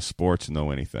 nothing, no sports, no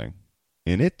anything.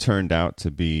 And it turned out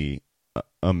to be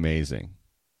amazing.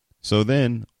 So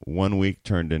then 1 week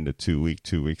turned into 2 weeks,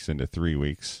 2 weeks into 3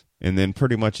 weeks. And then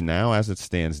pretty much now, as it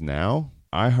stands now,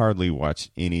 I hardly watch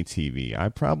any TV. I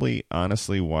probably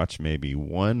honestly watch maybe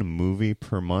 1 movie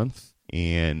per month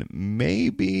and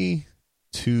maybe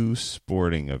 2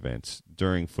 sporting events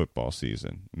during football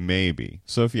season, maybe.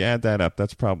 So if you add that up,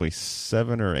 that's probably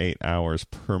 7 or 8 hours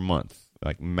per month,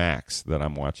 like max, that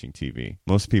I'm watching TV.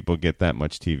 Most people get that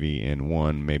much TV in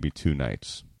 1, maybe 2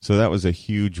 nights. So that was a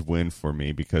huge win for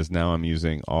me because now I'm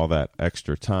using all that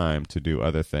extra time to do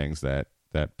other things that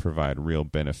provide real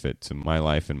benefit to my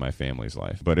life and my family's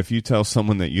life. But if you tell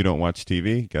someone that you don't watch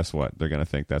TV, guess what? They're going to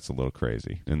think that's a little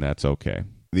crazy, and that's okay.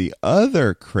 The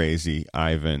other crazy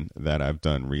Ivan that I've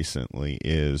done recently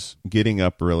is getting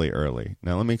up really early.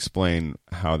 Now, let me explain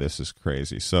how this is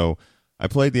crazy. So I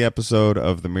played the episode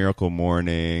of The Miracle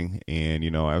Morning, and,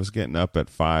 I was getting up at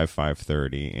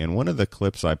 5:30. And one of the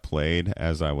clips I played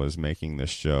as I was making this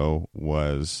show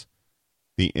was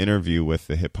the interview with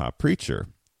the hip-hop preacher.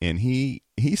 And he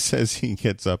says he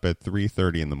gets up at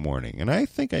 3:30 in the morning. And I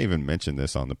think I even mentioned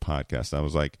this on the podcast. I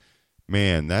was like,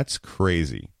 man, that's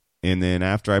crazy. And then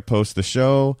after I post the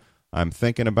show, I'm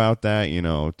thinking about that,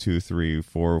 2, 3,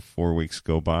 4 weeks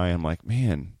go by. I'm like,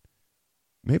 man,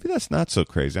 maybe that's not so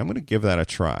crazy. I'm going to give that a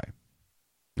try.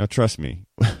 Now, trust me,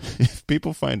 if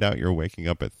people find out you're waking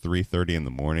up at 3:30 in the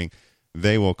morning,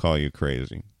 they will call you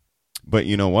crazy. But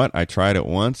you know what? I tried it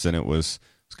once, and it was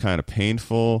kind of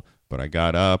painful, but I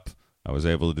got up. I was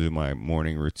able to do my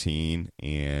morning routine,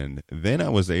 and then I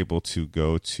was able to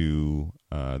go to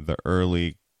the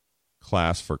early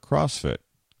class for CrossFit,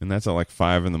 and that's at like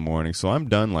 5 in the morning. So I'm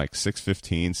done like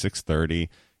 6:15, 6:30,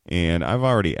 and I've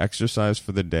already exercised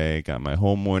for the day, got my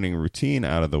whole morning routine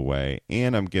out of the way,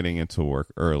 and I'm getting into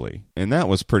work early. And that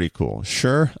was pretty cool.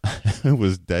 Sure, I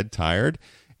was dead tired,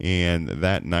 and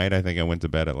that night I think I went to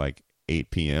bed at like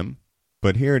 8 p.m.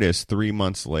 But here it is 3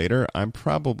 months later. I'm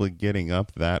probably getting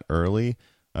up that early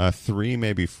 3,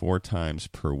 maybe 4 times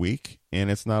per week,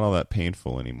 and it's not all that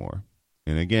painful anymore.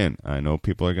 And again, I know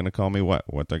people are going to call me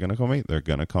what? What they're going to call me? They're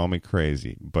going to call me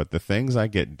crazy. But the things I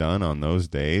get done on those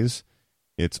days,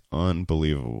 it's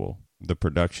unbelievable. The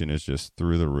production is just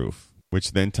through the roof,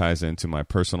 which then ties into my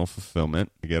personal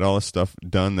fulfillment. I get all the stuff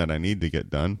done that I need to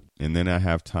get done, and then I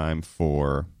have time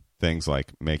for things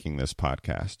like making this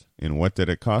podcast. And what did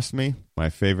it cost me?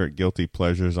 My favorite guilty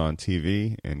pleasures on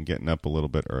TV and getting up a little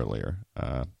bit earlier.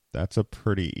 That's a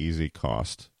pretty easy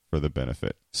cost for the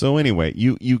benefit. So anyway,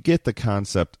 you get the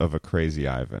concept of a crazy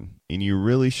Ivan, and you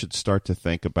really should start to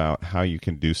think about how you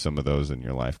can do some of those in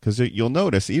your life. Because you'll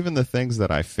notice even the things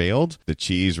that I failed, the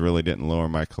cheese really didn't lower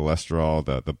my cholesterol,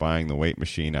 the buying the weight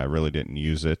machine, I really didn't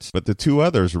use it. But the 2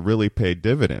 others really paid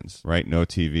dividends, right? No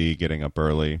TV, getting up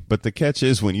early. But the catch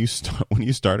is when you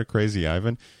start a crazy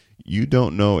Ivan, you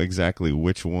don't know exactly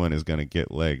which one is going to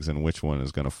get legs and which one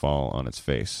is going to fall on its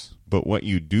face. But what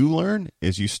you do learn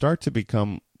is you start to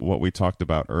become what we talked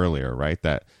about earlier, right?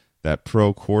 That that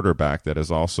pro quarterback that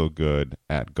is also good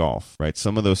at golf, right?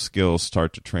 Some of those skills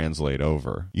start to translate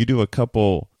over. You do a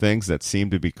couple things that seem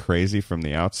to be crazy from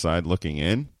the outside looking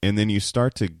in, and then you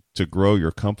start to grow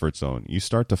your comfort zone. You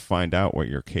start to find out what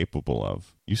you're capable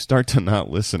of. You start to not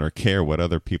listen or care what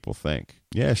other people think.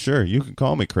 Yeah, sure, you can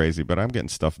call me crazy, but I'm getting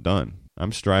stuff done.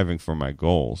 I'm striving for my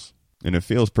goals, and it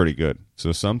feels pretty good.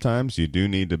 So sometimes you do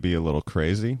need to be a little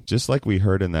crazy. Just like we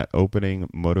heard in that opening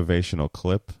motivational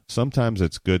clip, sometimes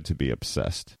it's good to be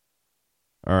obsessed.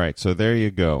 All right, so there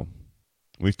you go.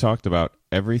 We've talked about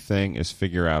everything is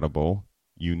figure-outable.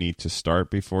 You need to start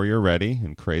before you're ready,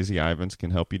 and Crazy Ivans can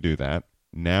help you do that.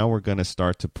 Now we're going to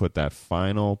start to put that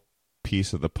final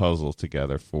piece of the puzzle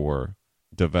together for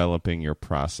developing your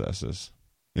processes.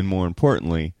 And more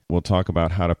importantly, we'll talk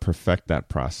about how to perfect that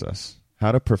process.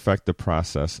 How to perfect the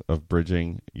process of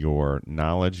bridging your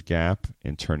knowledge gap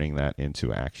and turning that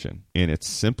into action. And it's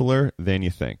simpler than you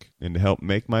think. And to help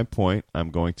make my point, I'm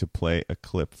going to play a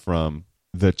clip from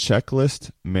The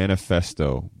Checklist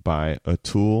Manifesto by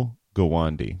Atul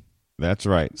Gawande. That's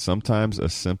right. Sometimes a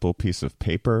simple piece of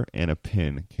paper and a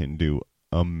pen can do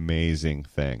amazing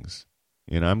things.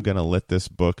 And I'm going to let this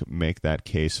book make that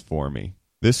case for me.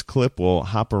 This clip will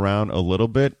hop around a little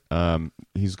bit.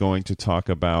 He's going to talk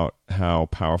about how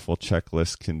powerful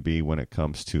checklists can be when it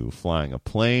comes to flying a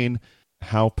plane,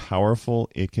 how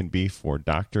powerful it can be for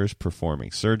doctors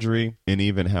performing surgery, and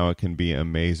even how it can be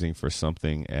amazing for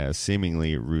something as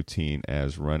seemingly routine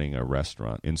as running a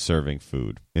restaurant and serving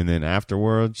food. And then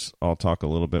afterwards, I'll talk a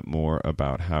little bit more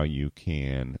about how you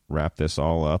can wrap this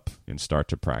all up and start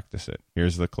to practice it.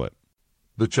 Here's the clip.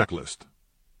 The Checklist.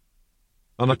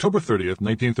 On October 30th,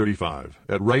 1935,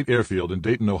 at Wright Airfield in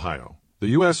Dayton, Ohio, the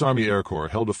U.S. Army Air Corps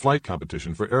held a flight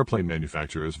competition for airplane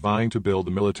manufacturers vying to build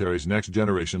the military's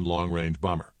next-generation long-range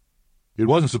bomber. It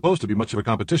wasn't supposed to be much of a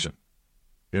competition.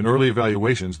 In early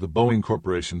evaluations, the Boeing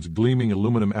Corporation's gleaming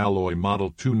aluminum alloy Model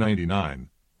 299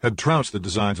 had trounced the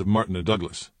designs of Martin and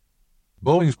Douglas.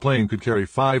 Boeing's plane could carry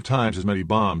 5 times as many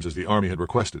bombs as the Army had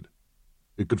requested.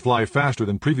 It could fly faster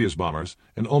than previous bombers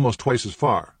and almost twice as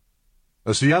far.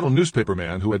 A Seattle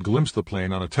newspaperman who had glimpsed the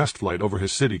plane on a test flight over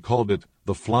his city called it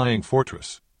the Flying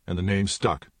Fortress, and the name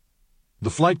stuck.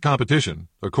 The flight competition,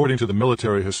 according to the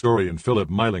military historian Philip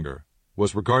Meilinger,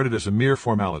 was regarded as a mere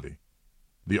formality.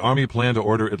 The Army planned to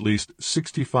order at least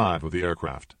 65 of the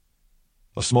aircraft.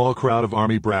 A small crowd of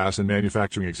Army brass and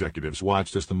manufacturing executives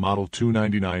watched as the Model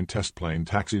 299 test plane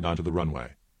taxied onto the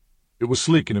runway. It was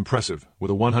sleek and impressive,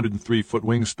 with a 103-foot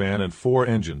wingspan and 4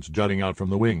 engines jutting out from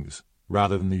the wings,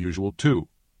 rather than the usual 2.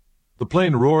 The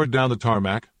plane roared down the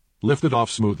tarmac, lifted off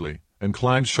smoothly, and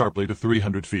climbed sharply to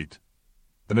 300 feet.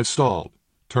 Then it stalled,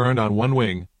 turned on one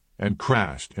wing, and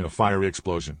crashed in a fiery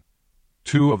explosion.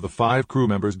 2 of the 5 crew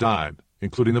members died,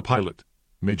 including the pilot,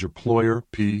 Major Ployer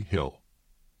P. Hill.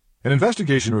 An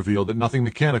investigation revealed that nothing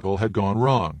mechanical had gone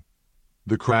wrong.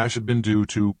 The crash had been due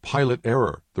to pilot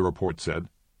error, the report said.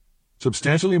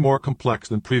 Substantially more complex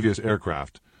than previous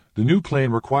aircraft, the new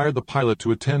plane required the pilot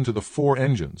to attend to the 4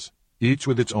 engines, each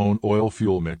with its own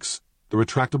oil-fuel mix, the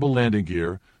retractable landing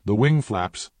gear, the wing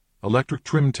flaps, electric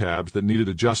trim tabs that needed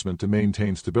adjustment to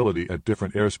maintain stability at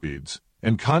different airspeeds,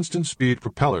 and constant-speed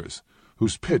propellers,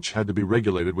 whose pitch had to be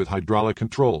regulated with hydraulic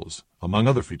controls, among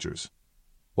other features.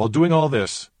 While doing all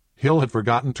this, Hill had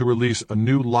forgotten to release a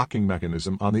new locking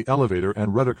mechanism on the elevator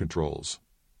and rudder controls.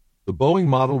 The Boeing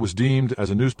model was deemed, as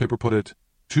a newspaper put it,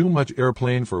 too much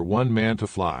airplane for one man to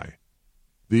fly.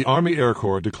 The Army Air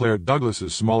Corps declared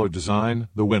Douglas's smaller design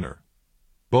the winner.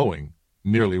 Boeing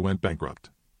nearly went bankrupt.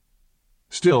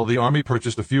 Still, the Army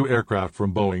purchased a few aircraft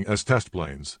from Boeing as test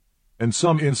planes, and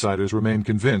some insiders remained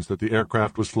convinced that the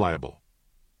aircraft was flyable.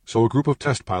 So a group of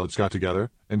test pilots got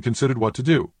together and considered what to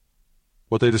do.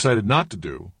 What they decided not to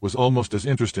do was almost as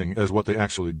interesting as what they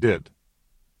actually did.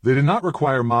 They did not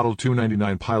require Model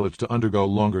 299 pilots to undergo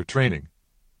longer training.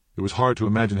 It was hard to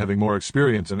imagine having more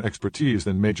experience and expertise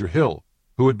than Major Hill,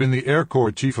 who had been the Air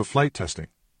Corps Chief of Flight Testing.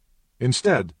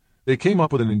 Instead, they came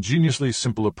up with an ingeniously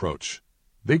simple approach.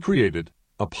 They created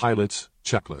a pilot's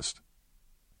checklist.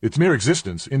 Its mere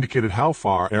existence indicated how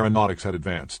far aeronautics had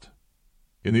advanced.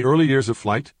 In the early years of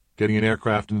flight, getting an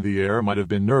aircraft into the air might have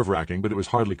been nerve-wracking, but it was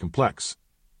hardly complex.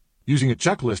 Using a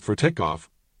checklist for takeoff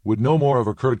would no more have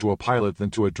occurred to a pilot than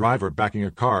to a driver backing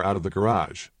a car out of the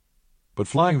garage. But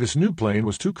flying this new plane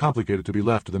was too complicated to be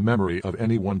left to the memory of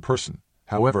any one person,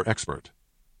 however expert.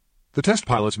 The test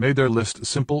pilots made their list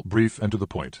simple, brief, and to the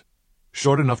point,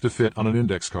 short enough to fit on an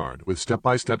index card, with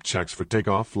step-by-step checks for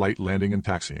takeoff, flight, landing, and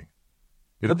taxiing.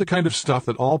 It had the kind of stuff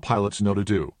that all pilots know to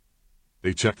do.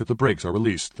 They check that the brakes are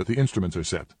released, that the instruments are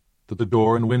set, that the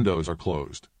door and windows are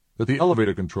closed, that the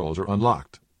elevator controls are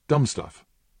unlocked, dumb stuff.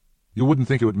 You wouldn't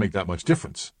think it would make that much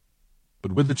difference.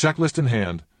 But with the checklist in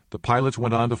hand, the pilots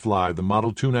went on to fly the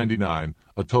Model 299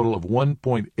 a total of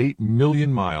 1.8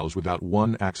 million miles without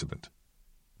one accident.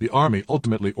 The Army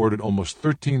ultimately ordered almost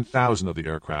 13,000 of the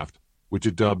aircraft, which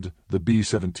it dubbed the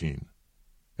B-17.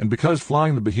 And because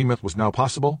flying the behemoth was now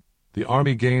possible, the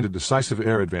Army gained a decisive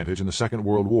air advantage in the Second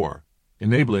World War,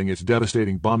 enabling its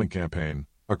devastating bombing campaign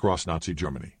across Nazi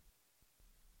Germany.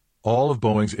 All of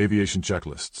Boeing's aviation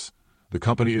checklists, the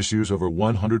company issues over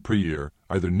 100 per year,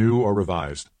 either new or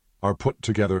revised, are put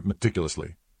together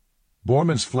meticulously.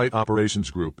 Borman's Flight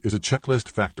Operations Group is a checklist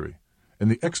factory,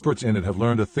 and the experts in it have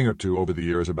learned a thing or two over the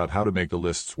years about how to make the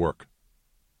lists work.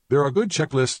 There are good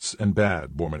checklists and bad,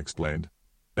 Borman explained.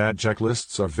 Bad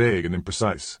checklists are vague and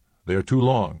imprecise. They are too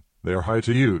long. They are hard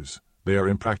to use. They are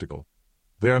impractical.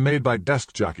 They are made by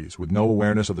desk jockeys with no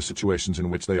awareness of the situations in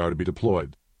which they are to be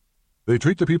deployed. They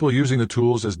treat the people using the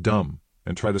tools as dumb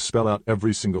and try to spell out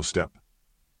every single step.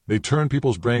 They turn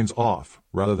people's brains off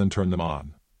rather than turn them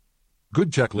on. Good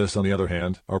checklists, on the other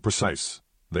hand, are precise.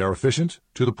 They are efficient,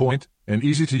 to the point, and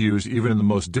easy to use even in the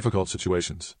most difficult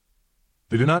situations.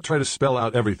 They do not try to spell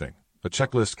out everything. A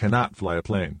checklist cannot fly a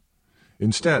plane.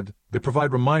 Instead, they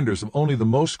provide reminders of only the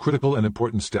most critical and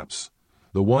important steps,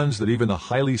 the ones that even the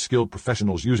highly skilled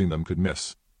professionals using them could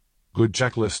miss. Good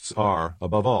checklists are,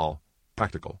 above all,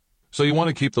 practical. So you want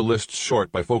to keep the lists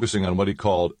short by focusing on what he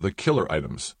called the killer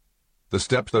items, the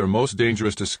steps that are most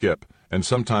dangerous to skip and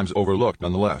sometimes overlooked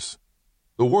nonetheless.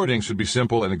 The wording should be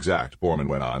simple and exact, Borman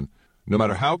went on. No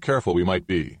matter how careful we might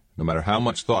be, no matter how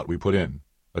much thought we put in,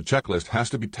 a checklist has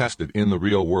to be tested in the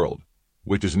real world,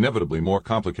 which is inevitably more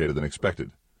complicated than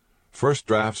expected. First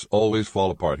drafts always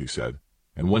fall apart, he said,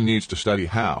 and one needs to study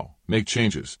how, make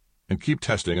changes, and keep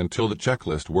testing until the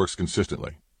checklist works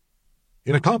consistently.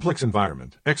 In a complex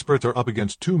environment, experts are up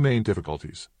against two main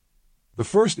difficulties. The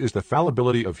first is the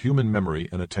fallibility of human memory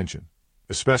and attention,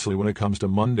 especially when it comes to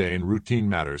mundane, routine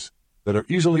matters that are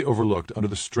easily overlooked under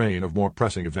the strain of more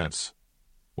pressing events.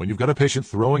 When you've got a patient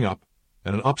throwing up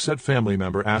and an upset family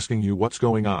member asking you what's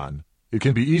going on, it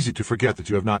can be easy to forget that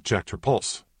you have not checked her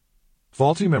pulse.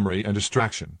 Faulty memory and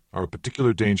distraction are a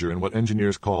particular danger in what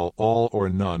engineers call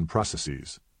all-or-none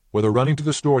processes, whether running to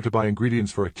the store to buy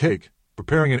ingredients for a cake,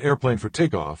 preparing an airplane for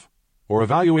takeoff, or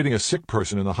evaluating a sick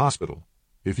person in the hospital.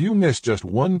 If you miss just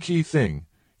one key thing,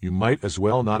 you might as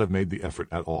well not have made the effort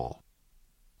at all.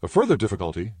 A further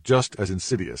difficulty, just as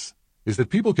insidious, is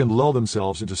that people can lull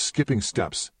themselves into skipping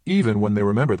steps even when they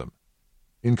remember them.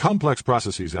 In complex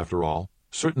processes, after all,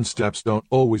 certain steps don't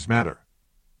always matter.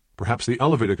 Perhaps the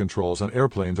elevator controls on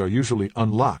airplanes are usually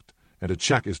unlocked, and a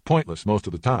check is pointless most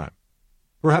of the time.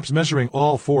 Perhaps measuring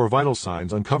all 4 vital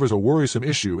signs uncovers a worrisome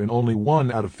issue in only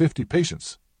 1 out of 50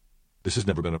 patients. This has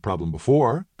never been a problem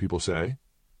before, people say,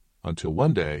 until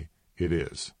one day it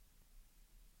is.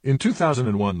 In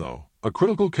 2001, though, a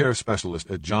critical care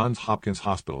specialist at Johns Hopkins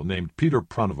Hospital named Peter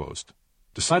Pronovost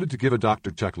decided to give a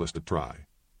doctor checklist a try.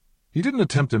 He didn't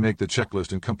attempt to make the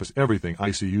checklist encompass everything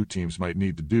ICU teams might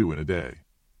need to do in a day.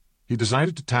 He designed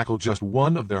it to tackle just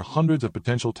one of their hundreds of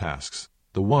potential tasks,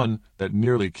 the one that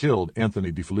nearly killed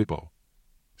Anthony DiFilippo: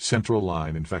 central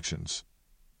line infections.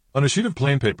 On a sheet of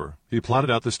plain paper, he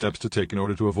plotted out the steps to take in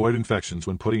order to avoid infections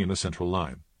when putting in a central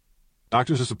line.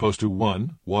 Doctors are supposed to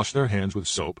 1. Wash their hands with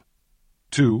soap.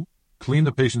 2. Clean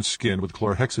the patient's skin with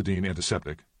chlorhexidine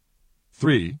antiseptic.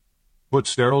 3. Put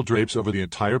sterile drapes over the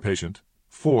entire patient.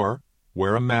 4.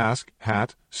 Wear a mask,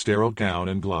 hat, sterile gown,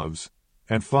 and gloves.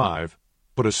 And 5.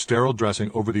 Put a sterile dressing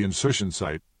over the insertion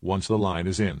site once the line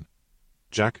is in.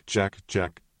 Check, check,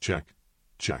 check, check,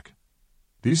 check.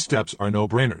 These steps are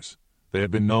no-brainers. They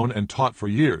have been known and taught for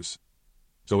years.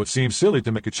 So it seems silly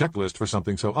to make a checklist for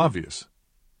something so obvious.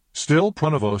 Still,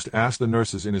 Pronovost asked the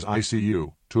nurses in his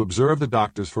ICU to observe the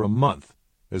doctors for a month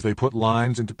as they put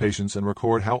lines into patients and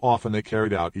record how often they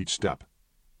carried out each step.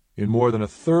 In more than a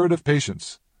third of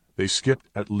patients, they skipped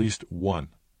at least one.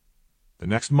 The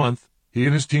next month, he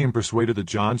and his team persuaded the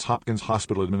Johns Hopkins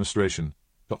Hospital administration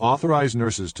to authorize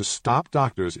nurses to stop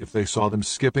doctors if they saw them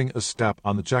skipping a step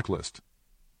on the checklist.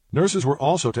 Nurses were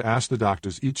also to ask the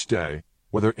doctors each day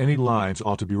whether any lines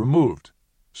ought to be removed,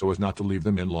 so as not to leave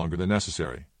them in longer than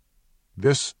necessary.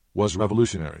 This was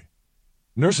revolutionary.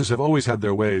 Nurses have always had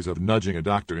their ways of nudging a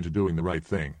doctor into doing the right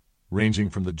thing, ranging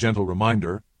from the gentle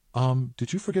reminder,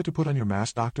 did you forget to put on your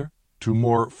mask, doctor?" to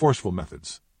more forceful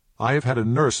methods. I have had a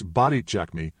nurse body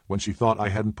check me when she thought I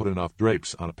hadn't put enough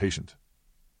drapes on a patient.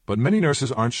 But many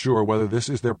nurses aren't sure whether this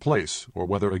is their place or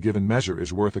whether a given measure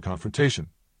is worth a confrontation.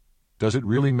 Does it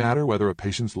really matter whether a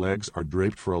patient's legs are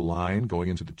draped for a line going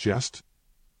into the chest?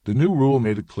 The new rule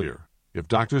made it clear. If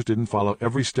doctors didn't follow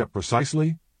every step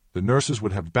precisely, the nurses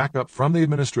would have backup from the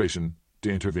administration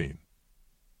to intervene.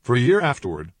 For a year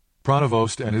afterward,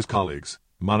 Pronovost and his colleagues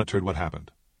monitored what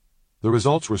happened. The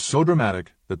results were so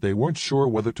dramatic that they weren't sure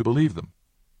whether to believe them.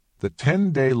 The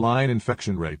 10-day line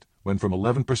infection rate went from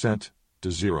 11%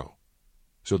 to 0.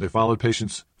 So they followed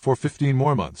patients for 15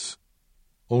 more months.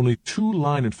 Only 2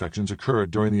 line infections occurred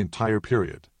during the entire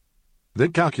period. They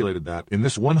calculated that, in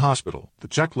this one hospital, the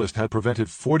checklist had prevented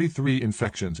 43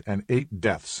 infections and 8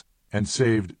 deaths and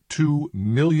saved $2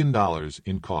 million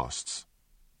in costs.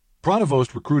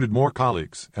 Pronovost recruited more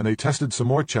colleagues, and they tested some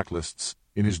more checklists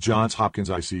in his Johns Hopkins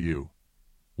ICU.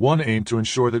 One aimed to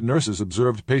ensure that nurses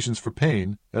observed patients for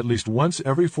pain at least once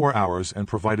every 4 hours and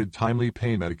provided timely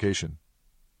pain medication.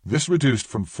 This reduced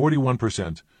from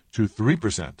 41% to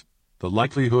 3% the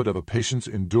likelihood of a patient's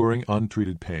enduring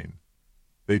untreated pain.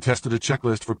 They tested a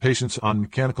checklist for patients on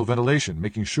mechanical ventilation,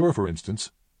 making sure, for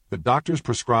instance, that doctors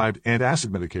prescribed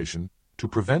antacid medication to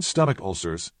prevent stomach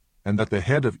ulcers and that the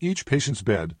head of each patient's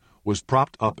bed was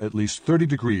propped up at least 30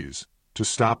 degrees to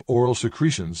stop oral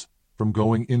secretions from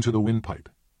going into the windpipe.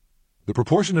 The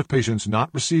proportion of patients not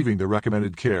receiving the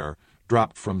recommended care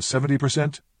dropped from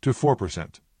 70% to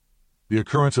 4%. The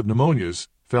occurrence of pneumonias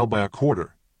fell by a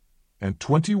quarter, and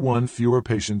 21 fewer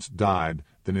patients died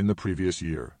than in the previous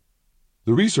year.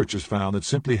 The researchers found that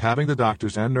simply having the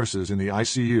doctors and nurses in the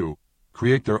ICU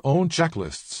create their own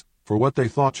checklists for what they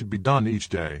thought should be done each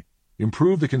day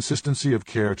improved the consistency of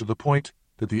care to the point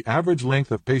that the average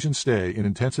length of patient stay in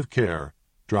intensive care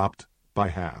dropped by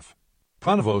half.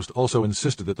 Pronovost also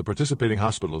insisted that the participating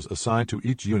hospitals assign to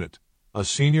each unit a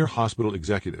senior hospital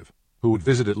executive who would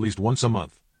visit at least once a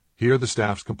month, hear the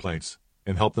staff's complaints,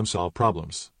 and help them solve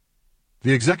problems.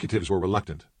 The executives were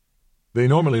reluctant. They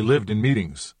normally lived in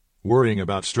meetings, worrying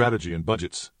about strategy and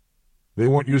budgets. They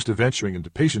weren't used to venturing into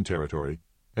patient territory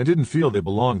and didn't feel they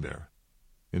belonged there.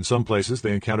 In some places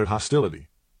they encountered hostility,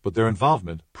 but their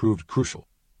involvement proved crucial.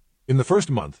 In the first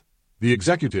month, the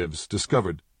executives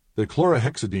discovered that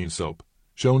chlorhexidine soap,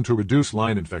 shown to reduce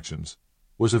line infections,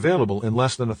 was available in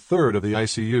less than a third of the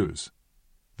ICUs.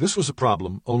 This was a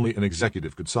problem only an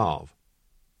executive could solve.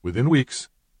 Within weeks,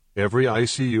 every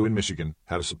ICU in Michigan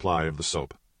had a supply of the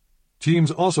soap.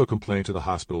 Teams also complained to the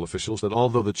hospital officials that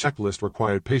although the checklist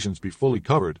required patients be fully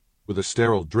covered with a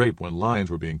sterile drape when lines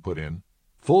were being put in,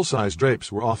 full-size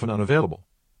drapes were often unavailable,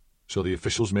 so the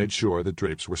officials made sure that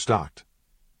drapes were stocked.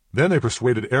 Then they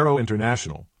persuaded Aero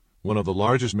International, one of the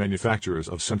largest manufacturers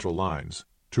of central lines,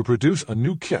 to produce a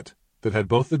new kit that had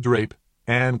both the drape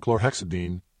and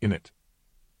chlorhexidine in it.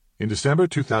 In December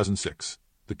 2006,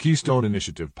 the Keystone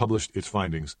Initiative published its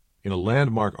findings in a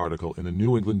landmark article in the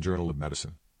New England Journal of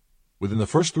Medicine. Within the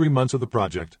first 3 months of the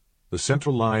project, the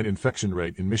central line infection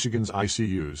rate in Michigan's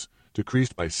ICUs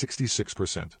decreased by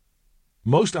 66%.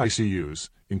 Most ICUs,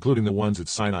 including the ones at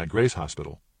Sinai Grace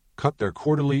Hospital, cut their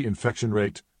quarterly infection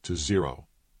rate to 0.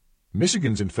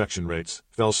 Michigan's infection rates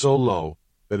fell so low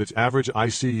that its average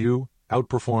ICU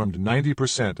outperformed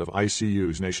 90% of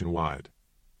ICUs nationwide.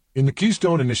 In the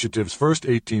Keystone Initiative's first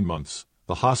 18 months,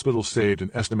 the hospital saved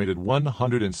an estimated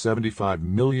 $175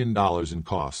 million in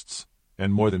costs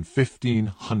and more than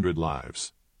 1,500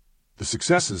 lives. The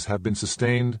successes have been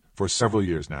sustained for several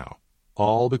years now,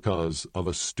 all because of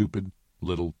a stupid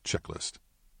little checklist.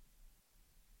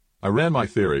 I ran my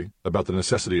theory about the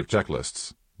necessity of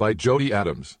checklists by Jody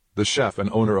Adams, the chef and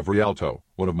owner of Rialto,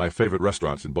 one of my favorite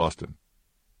restaurants in Boston.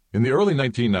 In the early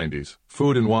 1990s,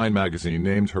 Food and Wine magazine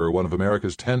named her one of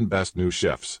America's 10 best new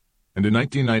chefs, and in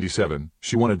 1997,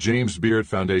 she won a James Beard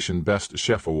Foundation Best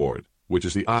Chef Award, which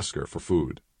is the Oscar for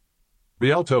food.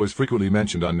 Rialto is frequently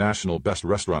mentioned on national best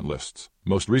restaurant lists,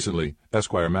 most recently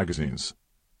Esquire magazines.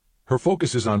 Her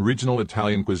focus is on regional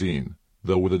Italian cuisine,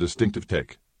 though with a distinctive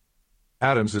take.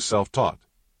 Adams is self-taught,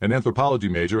 an anthropology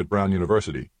major at Brown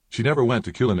University. She never went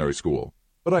to culinary school,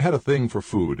 but I had a thing for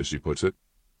food, as she puts it,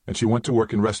 and she went to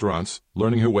work in restaurants,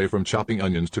 learning her way from chopping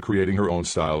onions to creating her own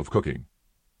style of cooking.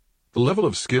 The level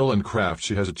of skill and craft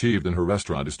she has achieved in her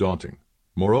restaurant is daunting.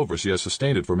 Moreover, she has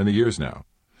sustained it for many years now.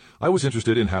 I was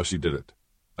interested in how she did it.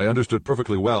 I understood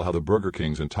perfectly well how the Burger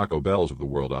Kings and Taco Bells of the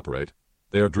world operate.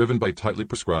 They are driven by tightly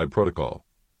prescribed protocol.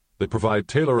 They provide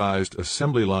tailorized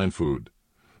assembly line food.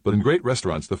 But in great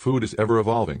restaurants, the food is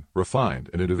ever-evolving,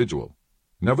 refined, and individual.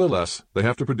 Nevertheless, they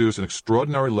have to produce an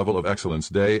extraordinary level of excellence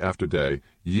day after day,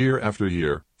 year after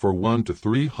year, for 100 to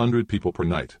 300 people per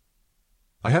night.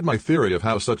 I had my theory of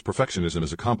how such perfectionism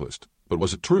is accomplished, but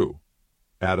was it true?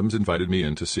 Adams invited me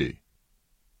in to see.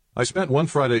 I spent one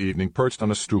Friday evening perched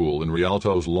on a stool in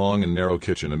Rialto's long and narrow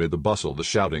kitchen amid the bustle, the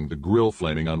shouting, the grill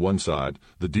flaming on one side,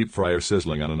 the deep fryer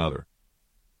sizzling on another.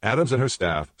 Adams and her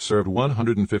staff served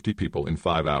 150 people in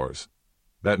 5 hours.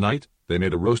 That night, they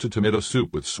made a roasted tomato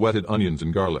soup with sweated onions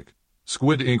and garlic,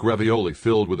 squid ink ravioli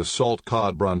filled with a salt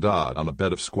cod brandade on a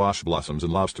bed of squash blossoms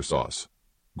and lobster sauce,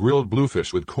 grilled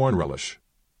bluefish with corn relish,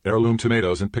 heirloom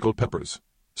tomatoes and pickled peppers,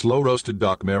 slow-roasted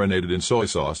duck marinated in soy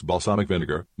sauce, balsamic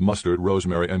vinegar, mustard,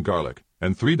 rosemary, and garlic,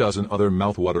 and 36 other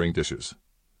mouth-watering dishes.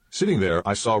 Sitting there,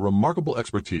 I saw remarkable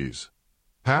expertise.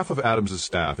 Half of Adams's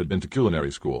staff had been to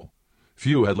culinary school.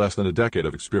 Few had less than a decade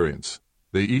of experience.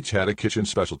 They each had a kitchen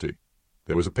specialty.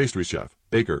 There was a pastry chef,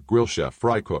 baker, grill chef,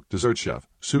 fry cook, dessert chef,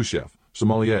 sous chef,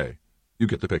 sommelier. You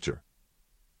get the picture.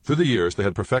 Through the years, they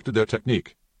had perfected their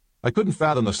technique. I couldn't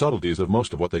fathom the subtleties of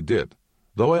most of what they did.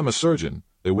 Though I am a surgeon,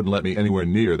 they wouldn't let me anywhere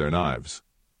near their knives.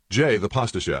 Jay, the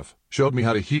pasta chef, showed me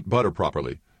how to heat butter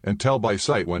properly and tell by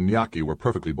sight when gnocchi were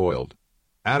perfectly boiled.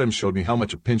 Adams showed me how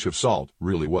much a pinch of salt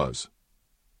really was.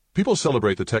 People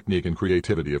celebrate the technique and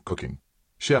creativity of cooking.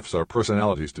 Chefs are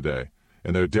personalities today,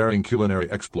 and their daring culinary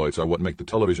exploits are what make the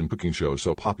television cooking shows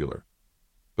so popular.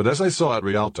 But as I saw at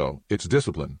Rialto, it's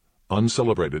discipline,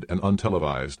 uncelebrated and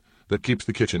untelevised, that keeps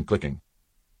the kitchen clicking.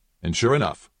 And sure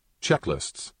enough,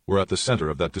 checklists were at the center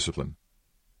of that discipline.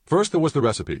 First there was the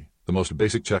recipe, the most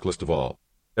basic checklist of all.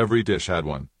 Every dish had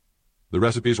one. The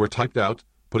recipes were typed out,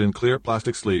 put in clear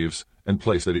plastic sleeves, and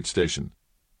placed at each station.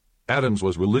 Adams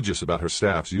was religious about her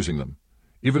staff's using them.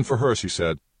 Even for her, she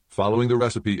said, following the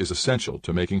recipe is essential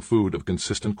to making food of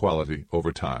consistent quality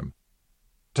over time.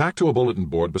 Tacked to a bulletin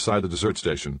board beside the dessert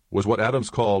station was what Adams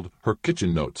called her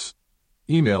kitchen notes,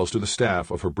 emails to the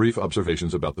staff of her brief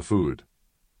observations about the food.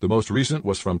 The most recent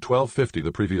was from 12:50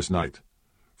 the previous night.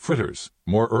 Fritters,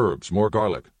 more herbs, more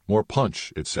garlic, more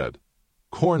punch, it said.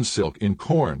 Corn silk in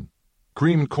corn.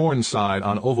 Creamed corn side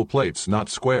on oval plates, not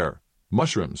square.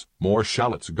 Mushrooms, more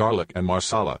shallots, garlic, and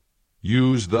marsala.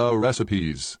 Use the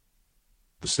recipes.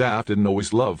 The staff didn't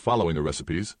always love following the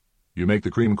recipes. You make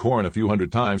the creamed corn a few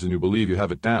hundred times and you believe you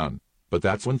have it down, but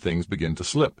that's when things begin to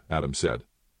slip, Adams said.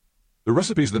 The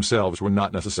recipes themselves were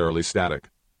not necessarily static.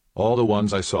 All the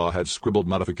ones I saw had scribbled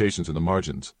modifications in the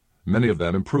margins, many of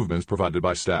them improvements provided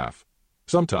by staff.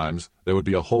 Sometimes there would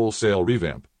be a wholesale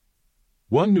revamp.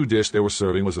 One new dish they were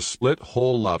serving was a split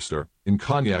whole lobster in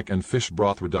cognac and fish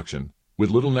broth reduction, with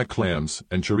little neck clams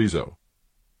and chorizo.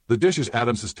 The dish is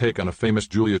Adams's take on a famous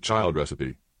Julia Child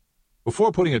recipe.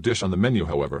 Before putting a dish on the menu,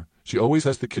 however, she always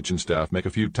has the kitchen staff make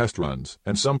a few test runs,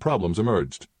 and some problems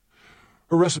emerged.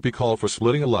 Her recipe called for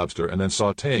splitting a lobster and then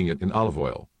sautéing it in olive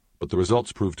oil, but the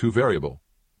results proved too variable.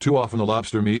 Too often the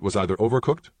lobster meat was either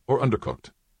overcooked or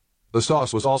undercooked. The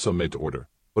sauce was also made to order,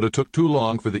 but it took too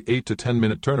long for the 8 to 10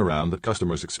 minute turnaround that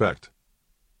customers expect.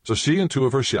 So she and two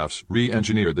of her chefs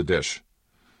re-engineered the dish.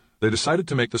 They decided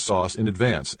to make the sauce in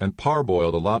advance and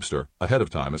parboil the lobster ahead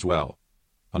of time as well.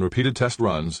 On repeated test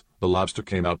runs, the lobster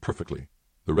came out perfectly.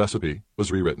 The recipe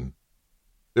was rewritten.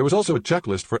 There was also a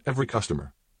checklist for every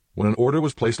customer. When an order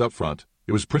was placed up front,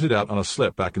 it was printed out on a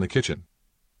slip back in the kitchen.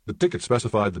 The ticket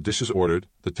specified the dishes ordered,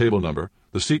 the table number,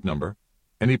 the seat number,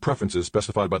 any preferences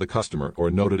specified by the customer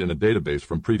or noted in a database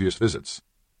from previous visits.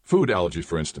 Food allergies,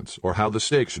 for instance, or how the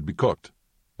steak should be cooked,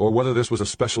 or whether this was a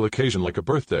special occasion like a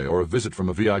birthday or a visit from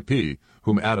a VIP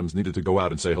whom Adams needed to go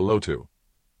out and say hello to.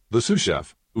 The sous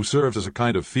chef, who serves as a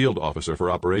kind of field officer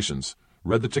for operations,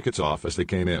 read the tickets off as they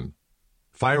came in.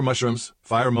 Fire mushrooms,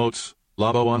 fire motes,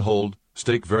 labo on hold,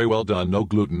 steak very well done, no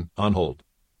gluten, on hold.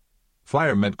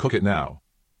 Fire meant cook it now.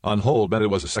 On hold meant it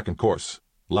was a second course.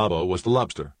 Labo was the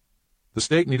lobster. The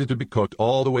steak needed to be cooked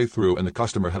all the way through and the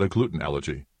customer had a gluten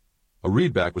allergy. A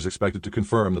readback was expected to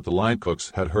confirm that the line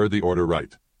cooks had heard the order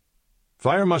right.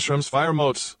 Fire mushrooms, fire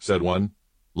motes, said one.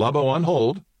 Labo on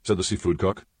hold, said the seafood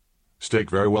cook.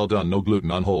 Steak very well done, no gluten,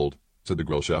 on hold, said the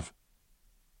grill chef.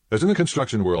 As in the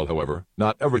construction world, however,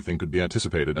 not everything could be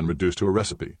anticipated and reduced to a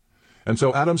recipe, and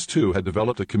so Adams too had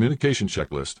developed a communication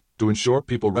checklist to ensure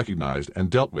people recognized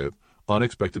and dealt with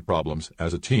unexpected problems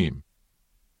as a team.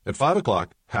 At 5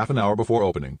 o'clock, half an hour before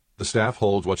opening, the staff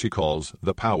holds what she calls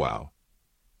the powwow.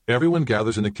 Everyone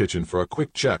gathers in the kitchen for a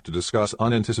quick check to discuss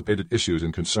unanticipated issues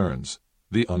and concerns,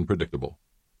 the unpredictable.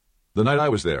 The night I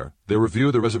was there, they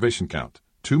reviewed the reservation count,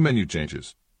 2 menu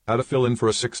changes, how to fill in for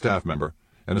a sick staff member,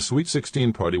 and a Sweet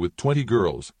 16 party with 20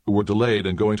 girls who were delayed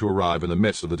and going to arrive in the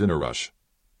midst of the dinner rush.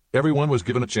 Everyone was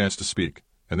given a chance to speak,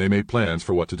 and they made plans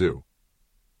for what to do.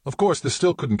 Of course, this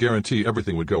still couldn't guarantee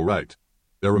everything would go right.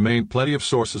 There remained plenty of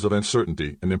sources of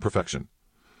uncertainty and imperfection.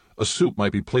 A soup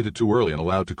might be plated too early and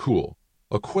allowed to cool.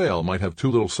 A quail might have too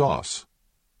little sauce.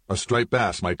 A striped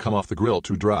bass might come off the grill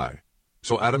too dry.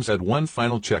 So Adams had one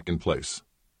final check in place.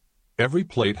 Every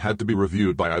plate had to be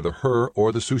reviewed by either her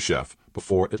or the sous chef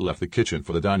before it left the kitchen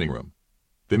for the dining room.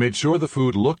 They made sure the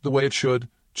food looked the way it should,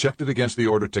 checked it against the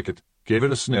order ticket, gave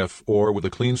it a sniff, or with a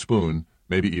clean spoon,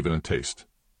 maybe even a taste.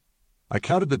 I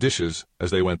counted the dishes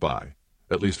as they went by.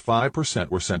 At least 5%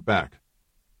 were sent back.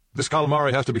 "This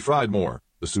calamari has to be fried more,"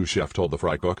 the sous chef told the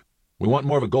fry cook. "We want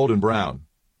more of a golden brown."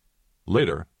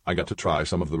 Later, I got to try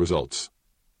some of the results.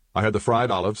 I had the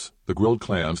fried olives, the grilled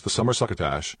clams, the summer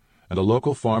succotash, and a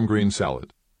local farm green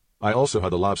salad. I also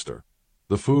had the lobster.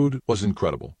 The food was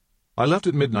incredible. I left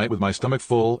at midnight with my stomach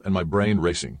full and my brain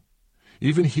racing.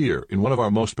 Even here, in one of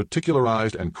our most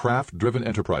particularized and craft-driven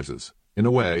enterprises, in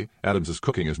a way, Adams's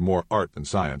cooking is more art than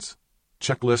science,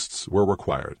 checklists were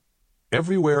required.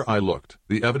 Everywhere I looked,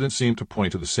 the evidence seemed to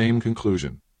point to the same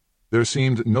conclusion. There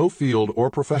seemed no field or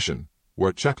profession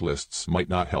where checklists might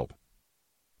not help.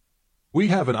 We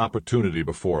have an opportunity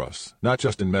before us, not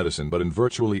just in medicine, but in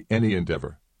virtually any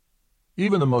endeavor.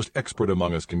 Even the most expert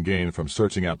among us can gain from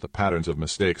searching out the patterns of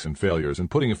mistakes and failures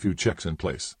and putting a few checks in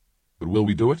place. But will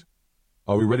we do it?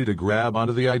 Are we ready to grab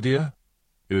onto the idea?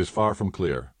 It is far from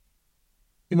clear.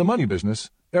 In the money business,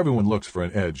 everyone looks for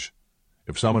an edge.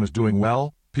 If someone is doing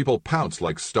well, people pounce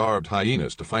like starved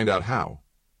hyenas to find out how.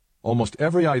 Almost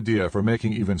every idea for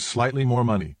making even slightly more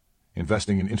money,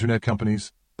 investing in internet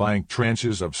companies, buying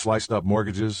tranches of sliced-up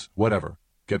mortgages, whatever,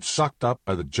 gets sucked up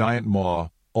by the giant maw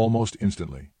almost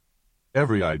instantly.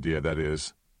 Every idea, that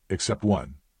is, except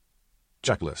one.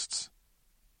 Checklists.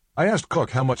 I asked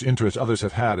Cook how much interest others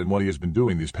have had in what he has been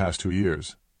doing these past 2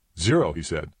 years. 0, he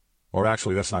said. Or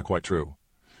actually, that's not quite true.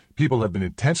 People have been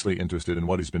intensely interested in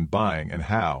what he's been buying and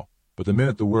how, but the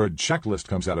minute the word checklist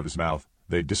comes out of his mouth,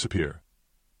 they disappear.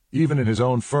 Even in his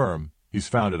own firm, he's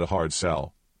found it a hard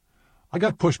sell. I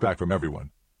got pushback from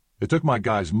everyone. It took my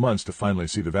guys months to finally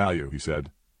see the value, he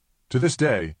said. To this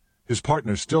day, his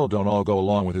partners still don't all go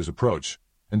along with his approach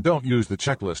and don't use the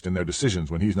checklist in their decisions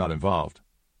when he's not involved.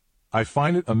 I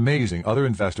find it amazing other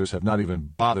investors have not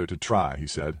even bothered to try, he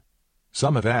said.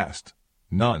 Some have asked.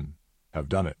 None have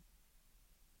done it.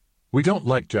 We don't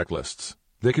like checklists.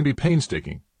 They can be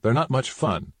painstaking. They're not much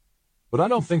fun. But I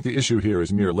don't think the issue here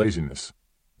is mere laziness.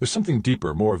 There's something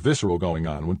deeper, more visceral going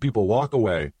on when people walk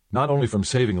away not only from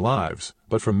saving lives,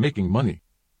 but from making money.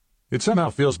 It somehow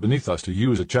feels beneath us to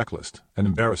use a checklist, an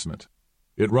embarrassment.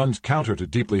 It runs counter to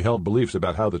deeply held beliefs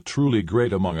about how the truly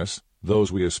great among us,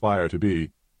 those we aspire to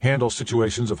be, handle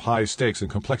situations of high stakes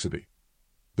and complexity.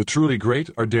 The truly great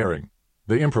are daring.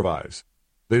 They improvise.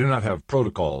 They do not have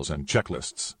protocols and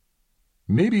checklists.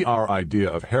 Maybe our idea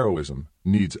of heroism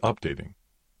needs updating.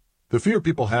 The fear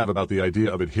people have about the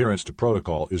idea of adherence to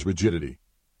protocol is rigidity.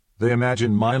 They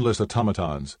imagine mindless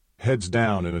automatons, heads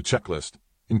down in a checklist,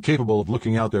 incapable of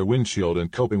looking out their windshield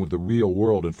and coping with the real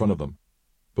world in front of them.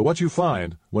 But what you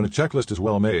find, when a checklist is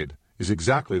well made, is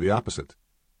exactly the opposite.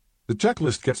 The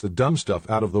checklist gets the dumb stuff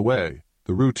out of the way,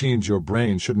 the routines your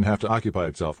brain shouldn't have to occupy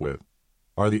itself with.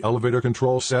 Are the elevator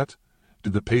controls set?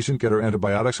 Did the patient get her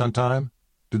antibiotics on time?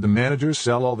 Did the managers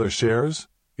sell all their shares?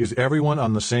 Is everyone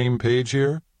on the same page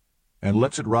here? And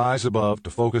lets it rise above to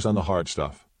focus on the hard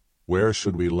stuff. Where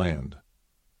should we land?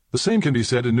 The same can be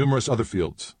said in numerous other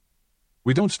fields.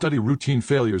 We don't study routine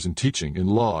failures in teaching, in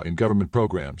law, in government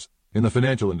programs, in the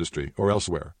financial industry, or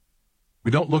elsewhere. We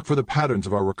don't look for the patterns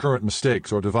of our recurrent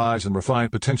mistakes or devise and refine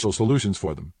potential solutions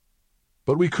for them.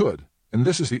 But we could, and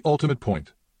this is the ultimate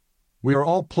point. We are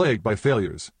all plagued by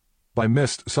failures, by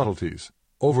missed subtleties,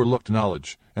 overlooked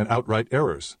knowledge, and outright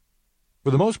errors. For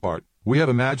the most part, we have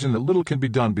imagined that little can be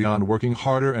done beyond working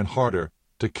harder and harder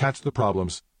to catch the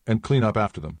problems and clean up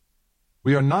after them.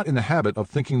 We are not in the habit of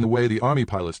thinking the way the Army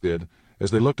pilots did as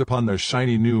they looked upon their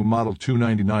shiny new Model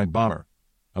 299 bomber,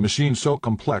 a machine so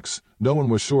complex no one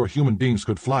was sure human beings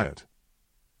could fly it.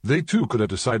 They too could have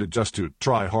decided just to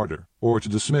try harder, or to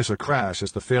dismiss a crash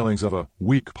as the failings of a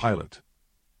weak pilot.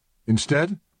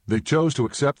 Instead, they chose to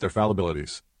accept their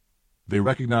fallibilities. They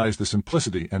recognized the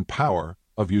simplicity and power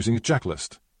of using a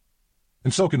checklist.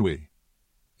 And so can we.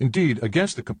 Indeed,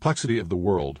 against the complexity of the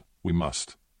world, we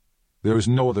must. There is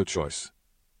no other choice.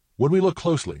 When we look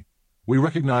closely, we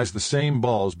recognize the same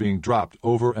balls being dropped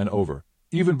over and over,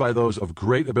 even by those of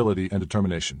great ability and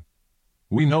determination.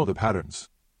 We know the patterns.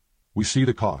 We see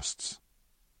the costs.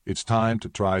 It's time to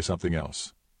try something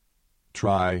else.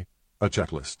 Try a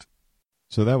checklist.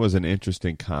 So that was an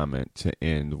interesting comment to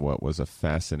end what was a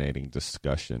fascinating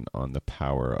discussion on the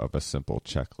power of a simple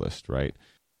checklist, right?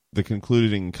 The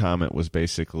concluding comment was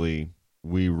basically,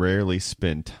 we rarely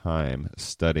spend time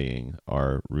studying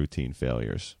our routine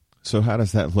failures. So how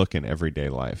does that look in everyday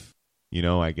life? You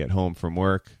know, I get home from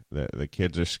work, the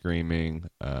kids are screaming,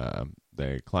 the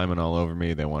They're climbing all over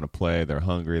me. They want to play. They're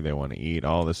hungry. They want to eat.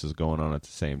 All this is going on at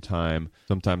the same time.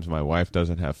 Sometimes my wife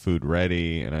doesn't have food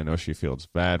ready, and I know she feels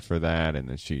bad for that, and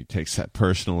then she takes that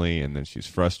personally, and then she's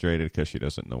frustrated because she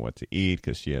doesn't know what to eat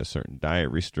because she has certain diet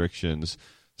restrictions.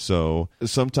 So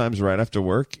sometimes right after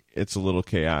work, it's a little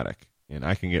chaotic, and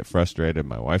I can get frustrated.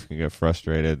 My wife can get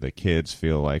frustrated. The kids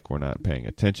feel like we're not paying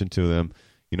attention to them.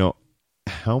 You know,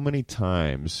 how many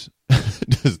times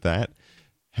does that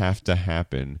have to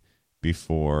happen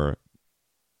before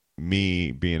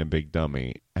me being a big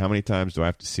dummy? How many times do I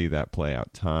have to see that play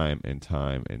out time and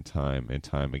time and time and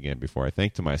time again before I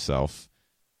think to myself,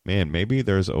 man, maybe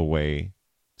there's a way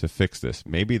to fix this.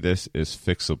 Maybe this is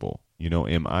fixable. You know,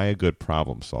 am I a good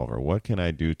problem solver? What can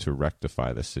I do to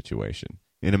rectify this situation?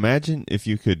 And imagine if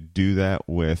you could do that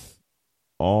with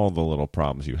all the little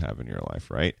problems you have in your life,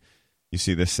 right? You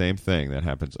see the same thing that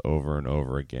happens over and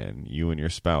over again. You and your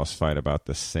spouse fight about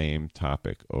the same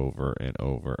topic over and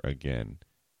over again.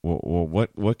 Well,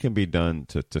 what can be done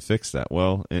to fix that?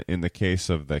 Well, in the case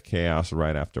of the chaos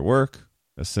right after work,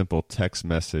 a simple text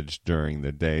message during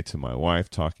the day to my wife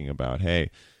talking about, hey,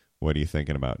 what are you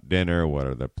thinking about dinner? What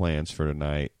are the plans for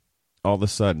tonight? All of a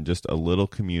sudden, just a little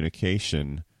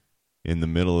communication in the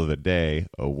middle of the day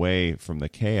away from the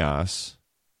chaos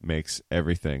makes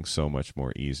everything so much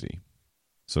more easy.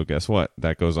 So guess what?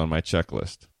 That goes on my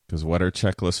checklist. Because what are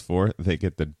checklists for? They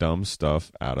get the dumb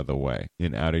stuff out of the way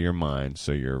and out of your mind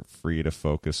so you're free to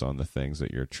focus on the things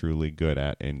that you're truly good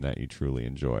at and that you truly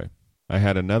enjoy. I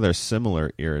had another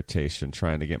similar irritation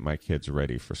trying to get my kids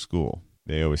ready for school.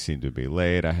 They always seem to be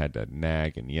late. I had to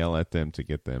nag and yell at them to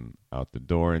get them out the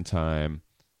door in time.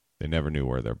 They never knew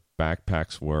where their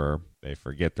backpacks were. They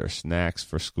forget their snacks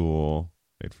for school.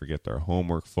 They'd forget their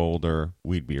homework folder.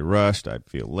 We'd be rushed. I'd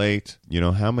feel late. You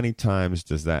know, how many times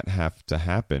does that have to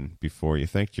happen before you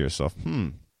think to yourself,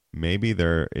 maybe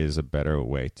there is a better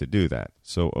way to do that?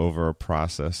 So over a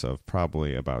process of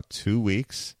probably about 2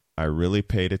 weeks, I really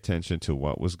paid attention to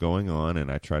what was going on,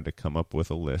 and I tried to come up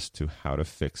with a list to how to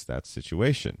fix that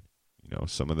situation. You know,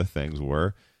 some of the things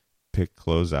were pick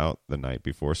clothes out the night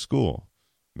before school.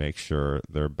 Make sure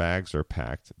their bags are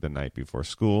packed the night before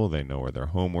school. They know where their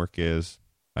homework is.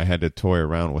 I had to toy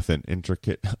around with an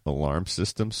intricate alarm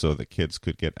system so the kids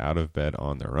could get out of bed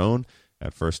on their own.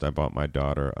 At first, I bought my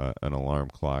daughter an alarm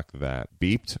clock that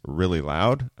beeped really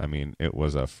loud. I mean, it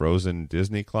was a Frozen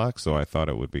Disney clock, so I thought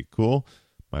it would be cool.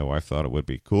 My wife thought it would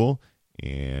be cool,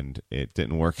 and it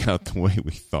didn't work out the way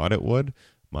we thought it would.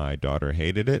 My daughter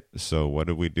hated it, so what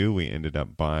did we do? We ended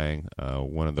up buying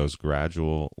one of those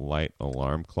gradual light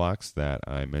alarm clocks that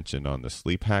I mentioned on the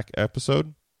Sleep Hack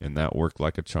episode, and that worked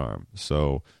like a charm.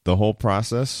 So the whole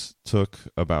process took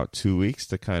about 2 weeks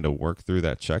to kind of work through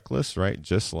that checklist, right?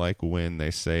 Just like when they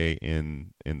say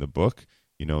in the book,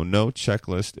 you know, no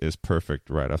checklist is perfect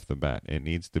right off the bat. It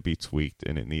needs to be tweaked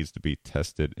and it needs to be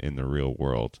tested in the real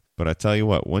world. But I tell you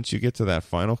what, once you get to that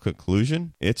final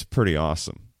conclusion, it's pretty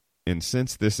awesome. And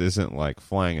since this isn't like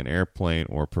flying an airplane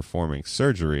or performing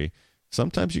surgery,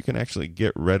 sometimes you can actually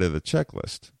get rid of the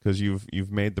checklist because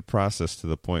you've made the process to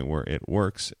the point where it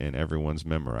works and everyone's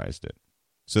memorized it.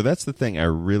 So that's the thing I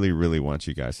really, really want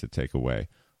you guys to take away.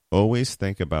 Always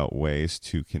think about ways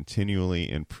to continually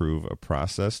improve a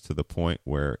process to the point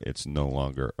where it's no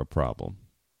longer a problem.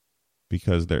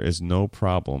 Because there is no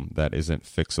problem that isn't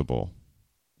fixable.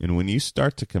 And when you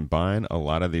start to combine a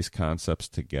lot of these concepts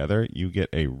together, you get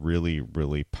a really,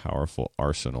 really powerful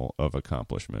arsenal of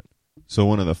accomplishment. So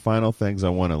one of the final things I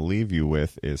want to leave you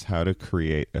with is how to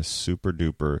create a super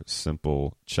duper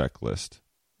simple checklist.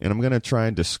 And I'm going to try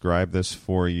and describe this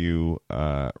for you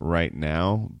right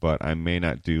now, but I may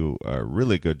not do a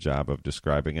really good job of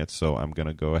describing it. So I'm going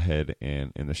to go ahead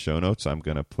and in the show notes, I'm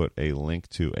going to put a link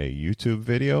to a YouTube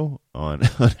video on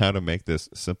how to make this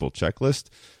simple checklist.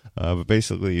 But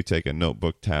basically, you take a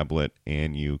notebook tablet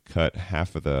and you cut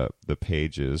half of the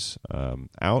pages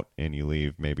out, and you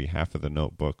leave maybe half of the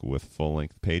notebook with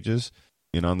full-length pages.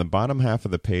 And on the bottom half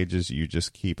of the pages, you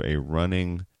just keep a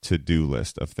running to-do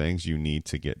list of things you need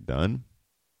to get done.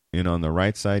 And on the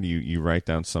right side, you write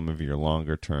down some of your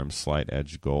longer-term slight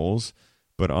edge goals.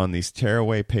 But on these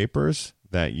tearaway papers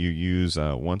that you use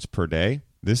once per day,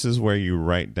 this is where you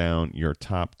write down your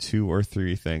top 2 or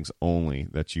 3 things only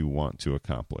that you want to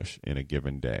accomplish in a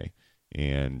given day.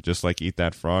 And just like Eat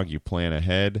That Frog, you plan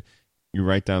ahead. You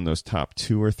write down those top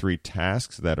 2 or 3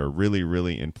 tasks that are really,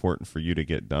 really important for you to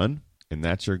get done. And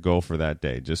that's your goal for that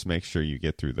day. Just make sure you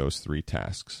get through those 3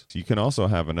 tasks. So you can also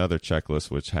have another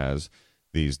checklist which has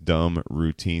these dumb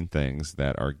routine things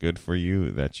that are good for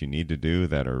you, that you need to do,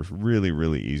 that are really,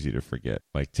 really easy to forget.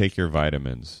 Like take your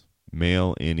vitamins.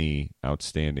 mail any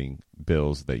outstanding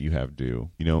bills that you have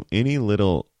due. You know, any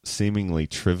little seemingly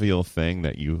trivial thing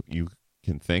that you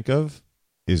can think of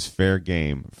is fair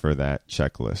game for that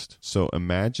checklist. So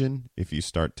imagine if you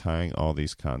start tying all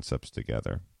these concepts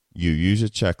together. You use a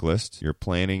checklist, you're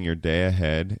planning your day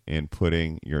ahead and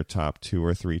putting your top 2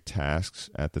 or 3 tasks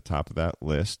at the top of that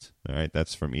list. All right,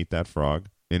 that's from Eat That Frog.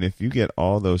 And if you get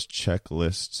all those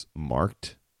checklists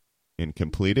marked and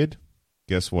completed,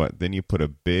 guess what? Then you put a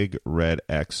big red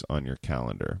X on your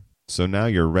calendar. So now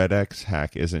your red X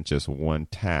hack isn't just one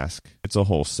task, it's a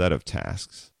whole set of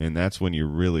tasks. And that's when you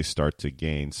really start to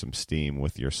gain some steam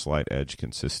with your slight edge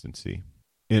consistency.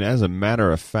 And as a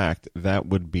matter of fact, that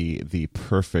would be the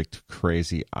perfect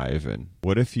Crazy Ivan.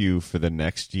 What if you, for the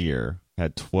next year,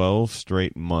 had 12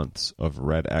 straight months of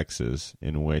red X's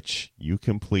in which you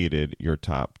completed your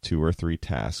top 2 or 3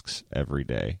 tasks every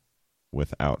day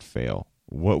without fail?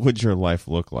 What would your life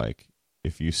look like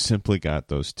if you simply got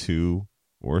those 2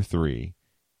 or 3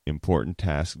 important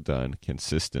tasks done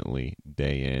consistently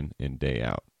day in and day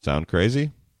out? Sound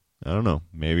crazy? I don't know.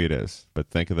 Maybe it is. But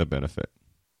think of the benefit.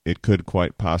 It could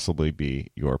quite possibly be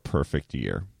your perfect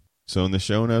year. So in the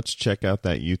show notes, check out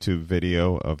that YouTube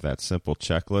video of that simple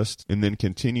checklist and then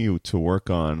continue to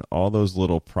work on all those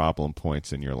little problem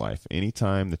points in your life.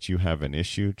 Anytime that you have an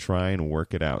issue, try and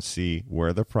work it out. See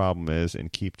where the problem is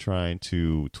and keep trying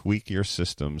to tweak your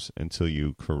systems until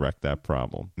you correct that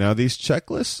problem. Now, these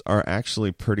checklists are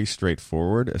actually pretty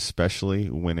straightforward, especially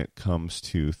when it comes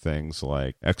to things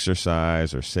like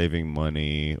exercise or saving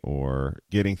money or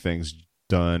getting things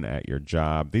done at your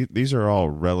job. These are all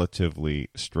relatively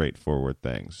straightforward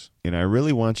things. And I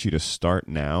really want you to start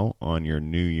now on your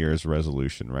New Year's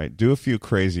resolution, right? Do a few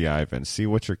Crazy Ivans, see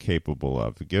what you're capable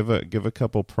of. Give a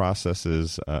couple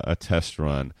processes a test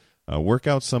run. Work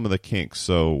out some of the kinks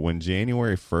so when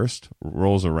January 1st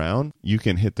rolls around, you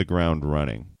can hit the ground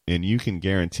running. And you can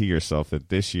guarantee yourself that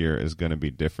this year is going to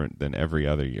be different than every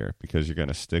other year because you're going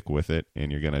to stick with it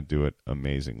and you're going to do it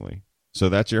amazingly. So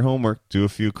that's your homework. Do a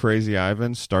few Crazy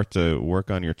Ivans. Start to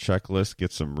work on your checklist.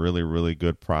 Get some really, really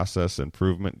good process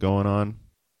improvement going on.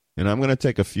 And I'm going to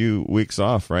take a few weeks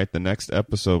off, right? The next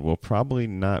episode will probably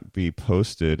not be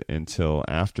posted until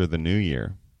after the new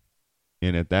year.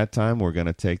 And at that time, we're going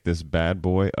to take this bad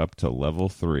boy up to level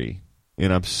 3.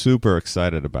 And I'm super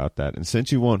excited about that. And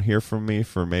since you won't hear from me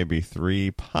for maybe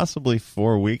 3, possibly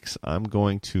 4 weeks, I'm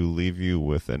going to leave you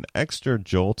with an extra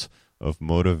jolt of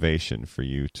motivation for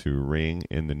you to ring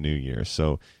in the new year.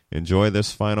 So enjoy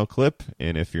this final clip,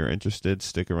 and if you're interested,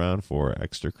 stick around for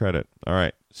extra credit. All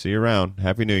right, see you around.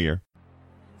 Happy New Year.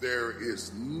 There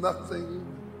is nothing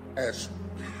as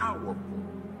powerful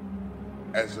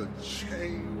as a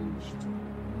changed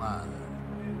mind.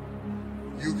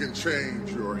 You can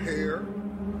change your hair,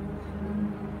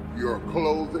 your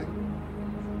clothing,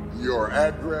 your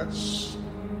address,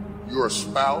 your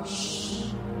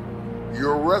spouse,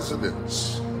 your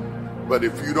residence. But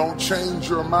if you don't change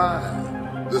your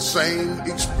mind, the same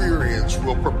experience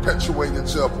will perpetuate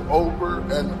itself over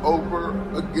and over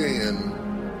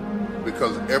again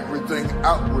because everything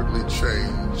outwardly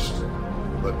changed,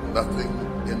 but nothing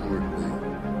inwardly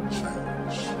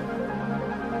changed.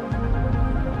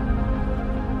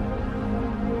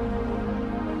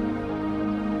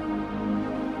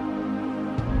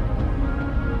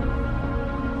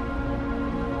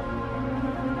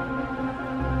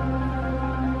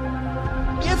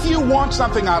 If you want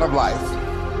something out of life,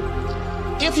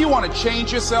 if you want to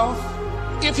change yourself,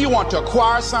 if you want to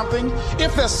acquire something,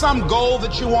 if there's some goal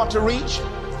that you want to reach,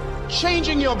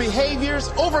 changing your behaviors,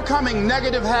 overcoming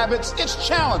negative habits, it's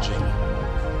challenging.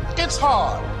 It's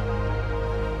hard.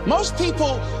 Most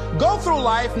people go through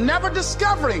life never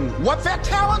discovering what their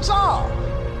talents are.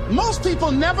 Most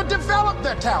people never develop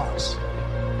their talents.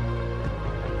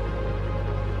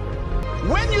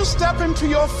 When you step into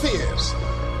your fears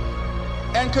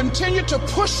and continue to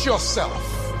push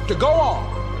yourself to go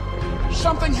on,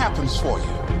 something happens for you.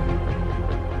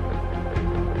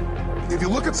 If you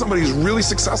look at somebody who's really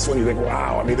successful and you think,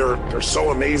 wow, I mean, they're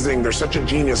so amazing, they're such a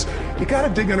genius, you got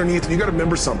to dig underneath and you got to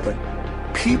remember something.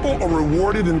 People are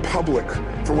rewarded in public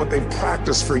for what they've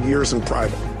practiced for years in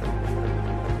private.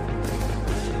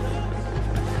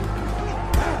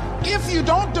 If you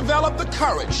don't develop the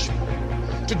courage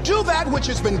to do that which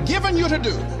has been given you to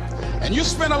do, and you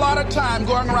spend a lot of time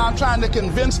going around trying to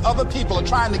convince other people or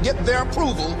trying to get their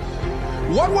approval,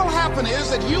 what will happen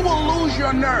is that you will lose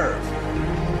your nerve.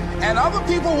 And other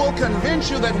people will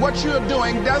convince you that what you're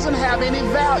doing doesn't have any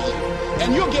value,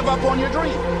 and you'll give up on your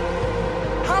dream.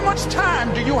 How much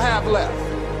time do you have left?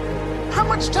 How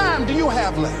much time do you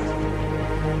have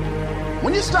left?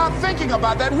 When you start thinking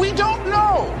about that, we don't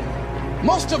know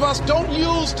Most of us don't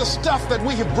use the stuff that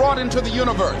we have brought into the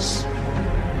universe.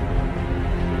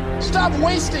 Stop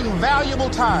wasting valuable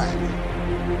time.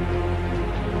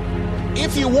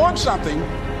 If you want something,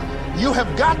 you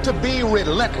have got to be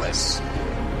relentless.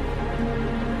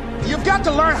 You've got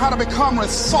to learn how to become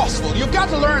resourceful. You've got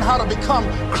to learn how to become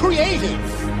creative.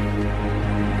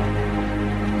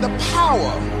 The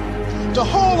power to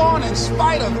hold on in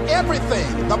spite of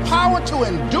everything, the power to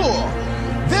endure.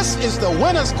 This is the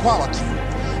winner's quality.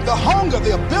 The hunger,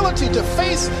 the ability to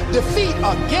face defeat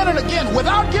again and again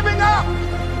without giving up.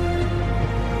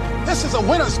 This is a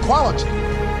winner's quality.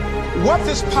 What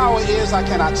this power is, I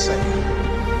cannot say.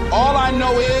 All I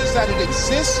know is that it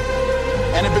exists,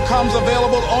 and it becomes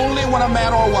available only when a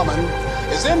man or a woman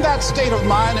is in that state of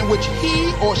mind in which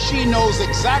he or she knows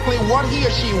exactly what he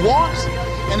or she wants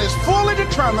and is fully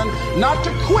determined not to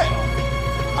quit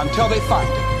until they find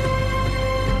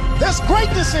it. There's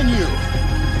greatness in you,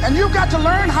 and you've got to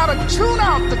learn how to tune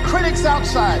out the critics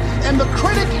outside and the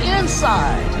critic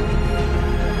inside.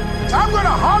 So I'm going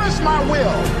to harness my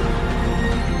will,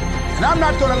 and I'm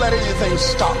not going to let anything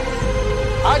stop me.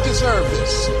 I deserve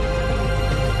this.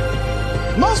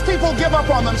 Most people give up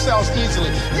on themselves easily.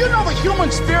 You know the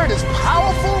human spirit is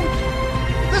powerful.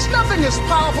 There's nothing as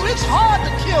powerful. It's hard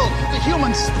to kill the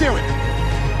human spirit.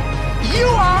 You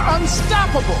are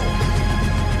unstoppable.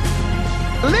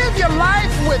 Live your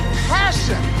life with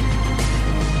passion,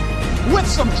 with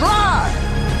some drive.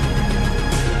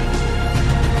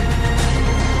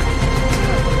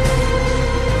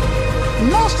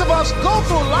 Most of us go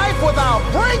through life with our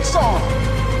brakes on,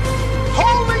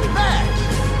 holding back.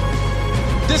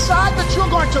 Decide that you're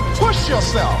going to push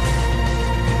yourself.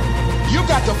 You've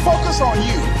got to focus on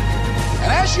you.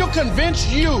 And as you convince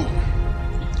you,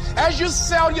 as you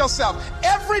sell yourself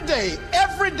every day,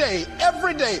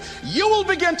 you will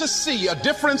begin to see a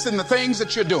difference in the things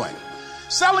that you're doing.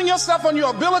 Selling yourself on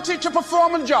your ability to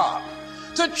perform a job,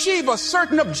 to achieve a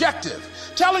certain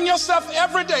objective. Telling yourself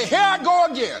every day, here I go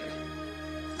again.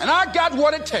 And I got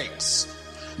what it takes.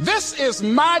 This is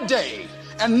my day,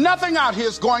 and nothing out here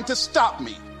is going to stop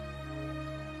me.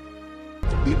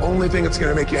 The only thing that's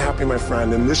going to make you happy, my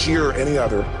friend, in this year or any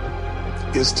other,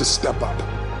 is to step up.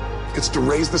 It's to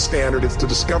raise the standard. It's to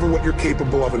discover what you're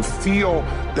capable of and feel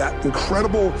that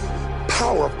incredible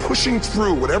power of pushing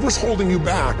through whatever's holding you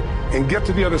back and get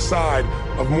to the other side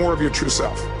of more of your true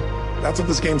self. That's what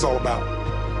this game's all about.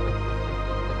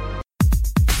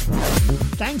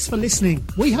 Thanks for listening.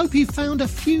 We hope you found a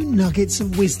few nuggets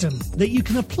of wisdom that you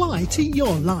can apply to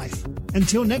your life.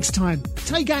 Until next time,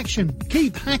 take action,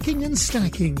 keep hacking and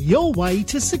stacking your way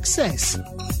to success.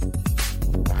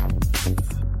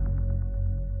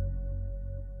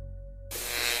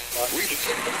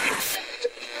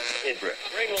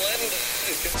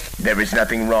 There is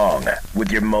nothing wrong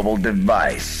with your mobile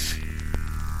device.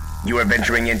 You are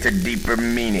venturing into deeper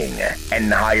meaning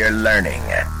and higher learning.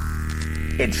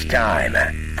 It's time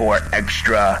for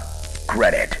Extra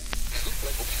Credit.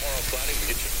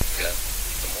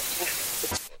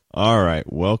 All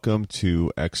right, welcome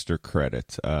to Extra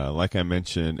Credit. Like I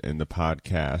mentioned in the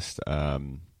podcast,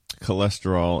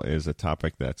 cholesterol is a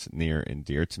topic that's near and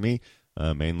dear to me,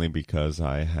 mainly because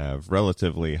I have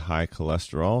relatively high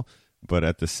cholesterol, but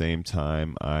at the same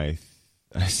time, I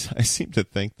seem to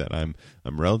think that I'm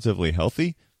relatively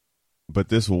healthy. But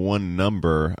this one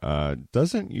number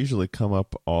doesn't usually come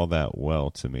up all that well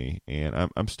to me. And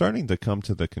I'm starting to come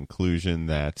to the conclusion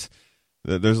that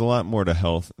there's a lot more to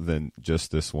health than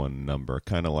just this one number.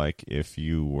 Kind of like if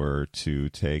you were to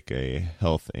take a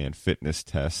health and fitness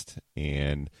test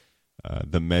and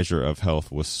the measure of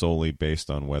health was solely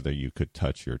based on whether you could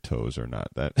touch your toes or not.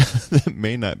 That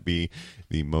may not be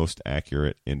the most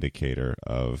accurate indicator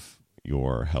of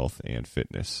your health and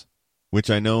fitness. Which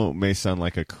I know may sound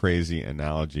like a crazy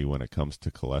analogy when it comes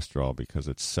to cholesterol because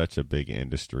it's such a big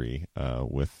industry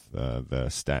with the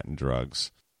statin drugs.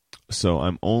 So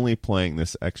I'm only playing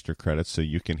this extra credit so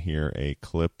you can hear a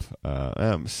clip,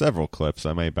 several clips.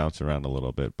 I may bounce around a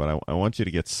little bit, but I want you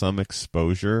to get some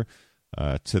exposure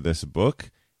to this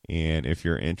book. And if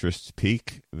your interests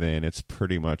pique, then it's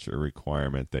pretty much a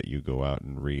requirement that you go out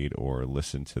and read or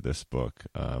listen to this book.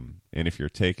 And if you're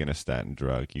taking a statin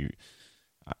drug, you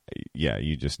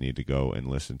just need to go and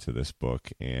listen to this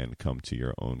book and come to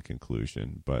your own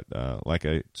conclusion. But like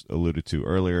I alluded to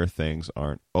earlier, things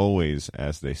aren't always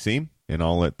as they seem. And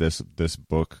I'll let this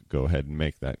book go ahead and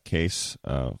make that case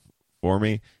for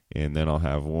me. And then I'll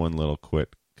have one little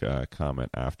quick comment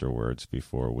afterwards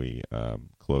before we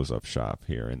close up shop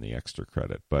here in the extra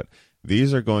credit. But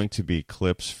these are going to be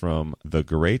clips from The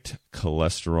Great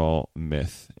Cholesterol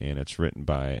Myth, and it's written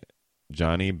by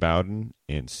Johnny Bowden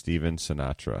and Steven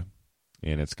Sinatra.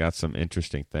 And it's got some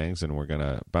interesting things, and we're going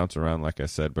to bounce around, like I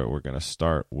said, but we're going to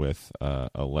start with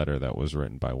a letter that was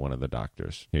written by one of the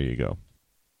doctors. Here you go.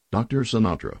 Dr.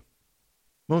 Sinatra.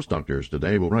 Most doctors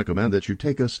today will recommend that you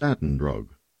take a statin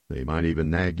drug. They might even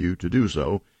nag you to do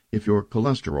so if your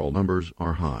cholesterol numbers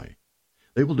are high.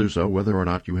 They will do so whether or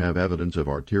not you have evidence of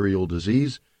arterial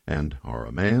disease and are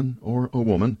a man or a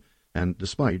woman, and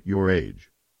despite your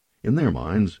age. In their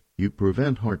minds, you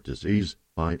prevent heart disease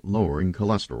by lowering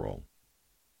cholesterol.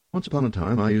 Once upon a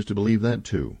time, I used to believe that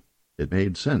too. It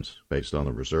made sense based on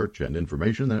the research and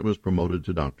information that was promoted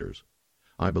to doctors.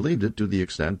 I believed it to the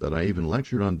extent that I even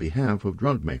lectured on behalf of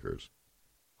drug makers.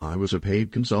 I was a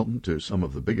paid consultant to some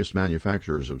of the biggest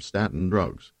manufacturers of statin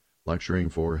drugs, lecturing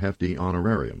for hefty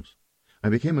honorariums. I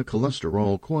became a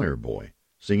cholesterol choir boy,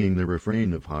 singing the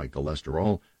refrain of high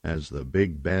cholesterol as the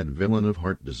big bad villain of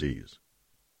heart disease.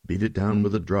 Beat it down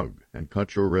with a drug and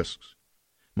cut your risks.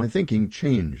 My thinking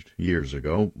changed years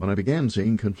ago when I began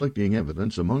seeing conflicting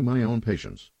evidence among my own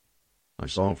patients. I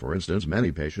saw, for instance,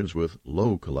 many patients with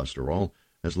low cholesterol,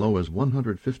 as low as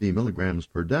 150 milligrams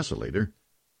per deciliter,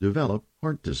 develop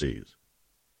heart disease.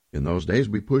 In those days,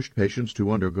 we pushed patients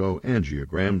to undergo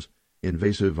angiograms,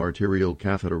 invasive arterial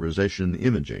catheterization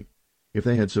imaging, if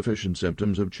they had sufficient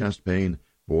symptoms of chest pain,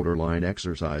 borderline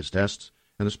exercise tests,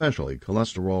 and especially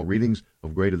cholesterol readings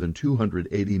of greater than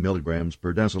 280 milligrams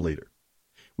per deciliter.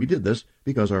 We did this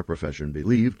because our profession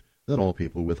believed that all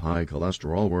people with high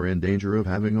cholesterol were in danger of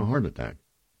having a heart attack.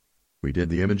 We did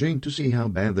the imaging to see how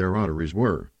bad their arteries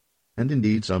were, and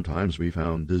indeed sometimes we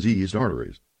found diseased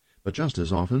arteries, but just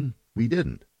as often we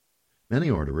didn't. Many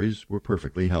arteries were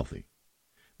perfectly healthy.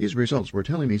 These results were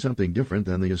telling me something different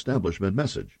than the establishment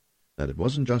message, that it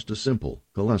wasn't just a simple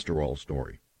cholesterol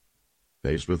story.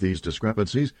 Faced with these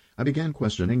discrepancies, I began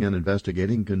questioning and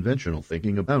investigating conventional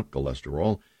thinking about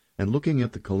cholesterol and looking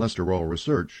at the cholesterol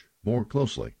research more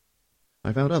closely.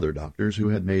 I found other doctors who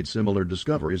had made similar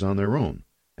discoveries on their own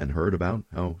and heard about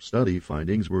how study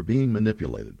findings were being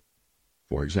manipulated.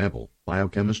 For example,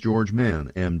 biochemist George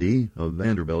Mann, M.D. of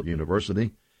Vanderbilt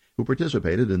University, who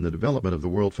participated in the development of the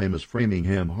world-famous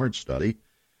Framingham heart study,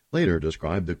 later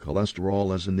described the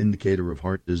cholesterol as an indicator of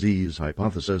heart disease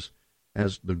hypothesis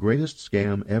as the greatest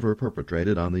scam ever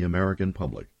perpetrated on the American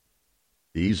public.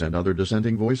 These and other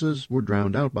dissenting voices were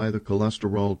drowned out by the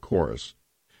cholesterol chorus.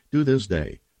 To this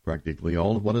day, practically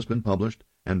all of what has been published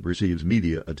and receives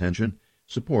media attention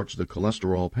supports the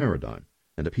cholesterol paradigm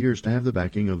and appears to have the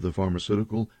backing of the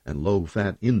pharmaceutical and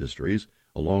low-fat industries,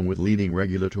 along with leading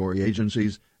regulatory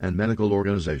agencies and medical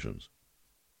organizations.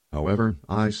 However,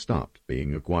 I stopped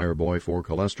being a choir boy for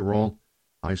cholesterol.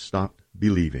 I stopped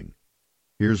believing.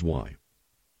 Here's why.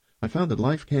 I found that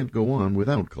life can't go on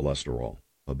without cholesterol,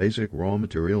 a basic raw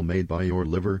material made by your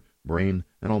liver, brain,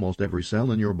 and almost every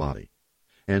cell in your body.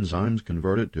 Enzymes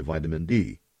convert it to vitamin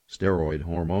D, steroid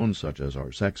hormones such as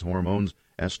our sex hormones,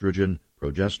 estrogen,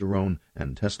 progesterone,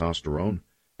 and testosterone,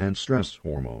 and stress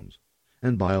hormones,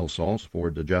 and bile salts for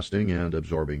digesting and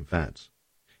absorbing fats.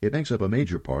 It makes up a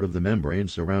major part of the membrane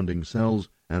surrounding cells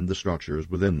and the structures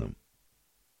within them.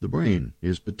 The brain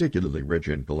is particularly rich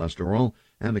in cholesterol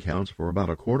and accounts for about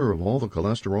a quarter of all the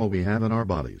cholesterol we have in our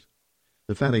bodies.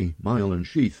 The fatty myelin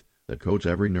sheath that coats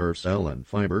every nerve cell and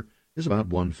fiber is about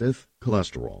 1/5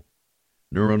 cholesterol.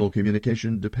 Neuronal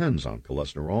communication depends on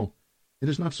cholesterol. It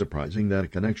is not surprising that a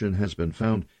connection has been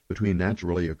found between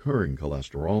naturally occurring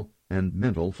cholesterol and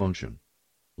mental function.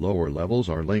 Lower levels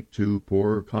are linked to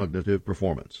poor cognitive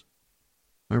performance.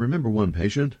 I remember one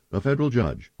patient, a federal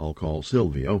judge, I'll call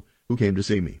Silvio, who came to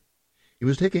see me. He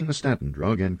was taking a statin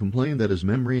drug and complained that his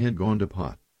memory had gone to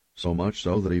pot, so much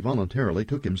so that he voluntarily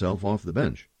took himself off the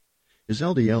bench. His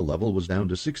LDL level was down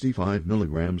to 65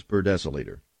 milligrams per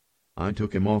deciliter. I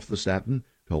took him off the statin,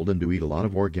 told him to eat a lot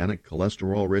of organic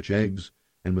cholesterol-rich eggs,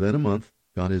 and within a month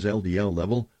got his LDL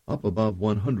level up above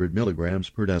 100 milligrams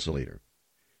per deciliter.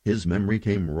 His memory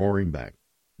came roaring back.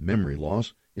 Memory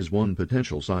loss is one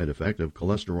potential side effect of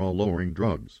cholesterol-lowering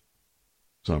drugs.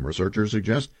 Some researchers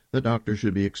suggest that doctors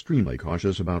should be extremely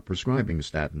cautious about prescribing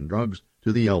statin drugs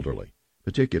to the elderly,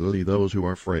 particularly those who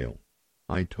are frail.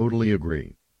 I totally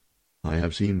agree. I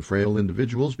have seen frail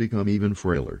individuals become even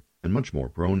frailer and much more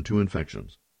prone to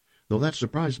infections. Though that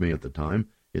surprised me at the time,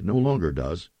 it no longer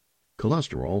does.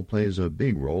 Cholesterol plays a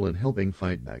big role in helping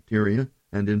fight bacteria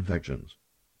and infections.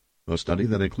 A study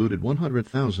that included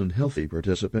 100,000 healthy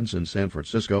participants in San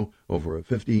Francisco over a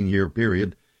 15-year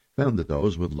period found that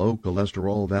those with low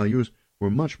cholesterol values were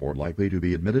much more likely to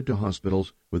be admitted to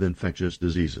hospitals with infectious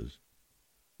diseases.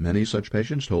 Many such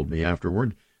patients told me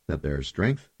afterward that their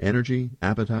strength, energy,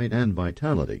 appetite, and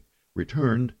vitality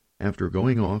returned after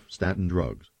going off statin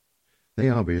drugs. They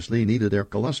obviously needed their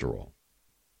cholesterol.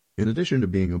 In addition to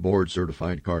being a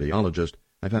board-certified cardiologist,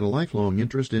 I've had a lifelong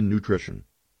interest in nutrition.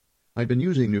 I've been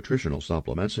using nutritional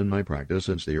supplements in my practice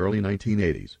since the early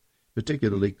 1980s,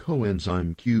 particularly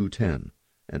coenzyme Q10,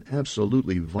 an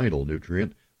absolutely vital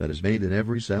nutrient that is made in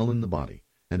every cell in the body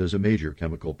and is a major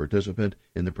chemical participant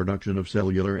in the production of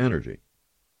cellular energy.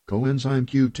 Coenzyme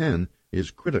Q10 is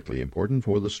critically important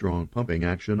for the strong pumping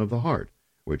action of the heart,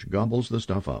 which gobbles the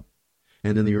stuff up.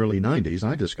 And in the early 90s,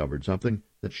 I discovered something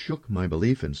that shook my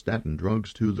belief in statin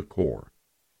drugs to the core.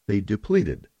 They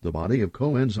depleted the body of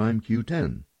coenzyme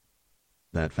Q10.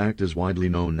 That fact is widely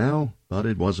known now, but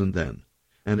it wasn't then,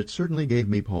 and it certainly gave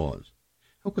me pause.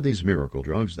 How could these miracle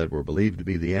drugs that were believed to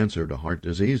be the answer to heart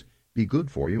disease be good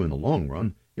for you in the long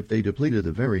run if they depleted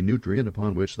the very nutrient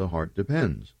upon which the heart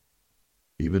depends?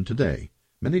 Even today,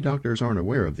 many doctors aren't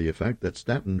aware of the effect that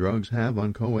statin drugs have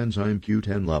on coenzyme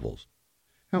Q10 levels.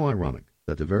 How ironic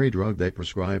that the very drug they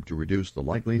prescribe to reduce the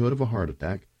likelihood of a heart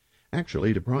attack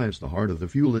actually deprives the heart of the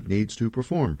fuel it needs to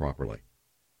perform properly.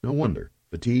 No wonder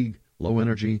fatigue, low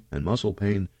energy, and muscle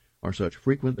pain are such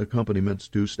frequent accompaniments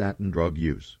to statin drug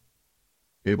use.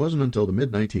 It wasn't until the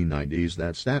mid-1990s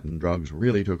that statin drugs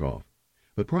really took off,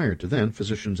 but prior to then,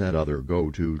 physicians had other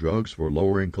go-to drugs for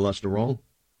lowering cholesterol.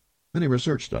 Many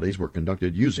research studies were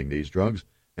conducted using these drugs,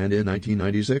 and in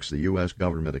 1996 the U.S.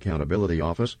 Government Accountability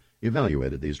Office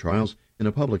evaluated these trials in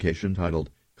a publication titled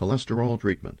Cholesterol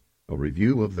Treatment, a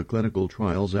review of the clinical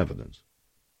trials evidence.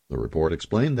 The report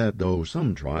explained that though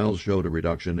some trials showed a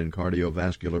reduction in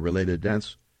cardiovascular-related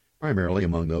deaths, primarily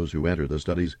among those who entered the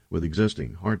studies with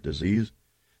existing heart disease,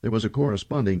 there was a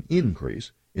corresponding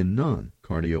increase in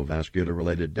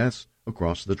non-cardiovascular-related deaths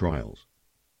across the trials.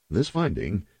 This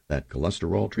finding, that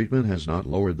cholesterol treatment has not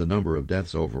lowered the number of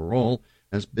deaths overall,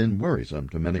 has been worrisome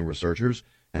to many researchers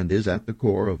and is at the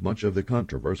core of much of the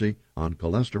controversy on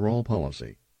cholesterol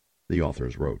policy, the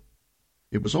authors wrote.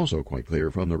 It was also quite clear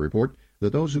from the report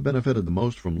that those who benefited the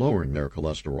most from lowering their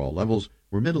cholesterol levels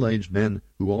were middle-aged men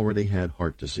who already had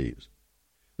heart disease.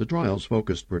 The trials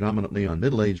focused predominantly on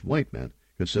middle-aged white men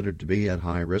considered to be at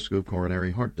high risk of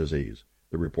coronary heart disease,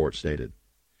 the report stated.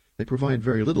 They provide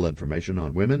very little information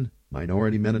on women,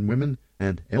 minority men and women,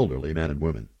 and elderly men and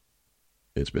women.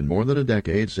 It's been more than a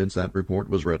decade since that report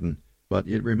was written, but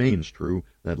it remains true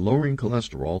that lowering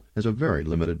cholesterol has a very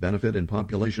limited benefit in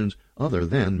populations other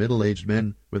than middle-aged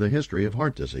men with a history of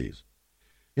heart disease.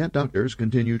 Yet doctors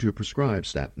continue to prescribe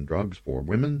statin drugs for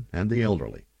women and the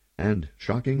elderly, and,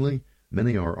 shockingly,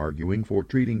 many are arguing for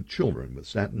treating children with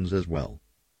statins as well.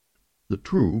 The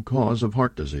true cause of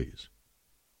heart disease.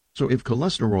 So if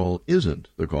cholesterol isn't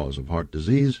the cause of heart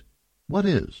disease, what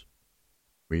is?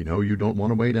 We know you don't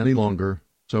want to wait any longer,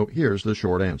 so here's the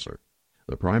short answer.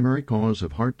 The primary cause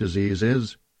of heart disease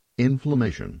is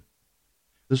inflammation.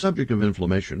 The subject of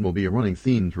inflammation will be a running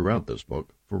theme throughout this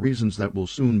book for reasons that will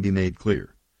soon be made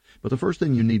clear. But the first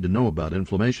thing you need to know about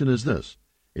inflammation is this.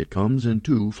 It comes in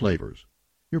two flavors.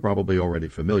 You're probably already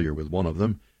familiar with one of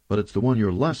them, but it's the one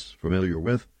you're less familiar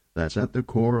with that's at the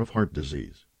core of heart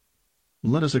disease.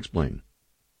 Let us explain.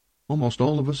 Almost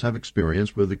all of us have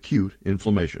experience with acute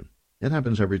inflammation. It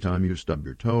happens every time you stub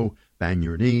your toe, bang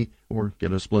your knee, or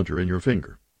get a splinter in your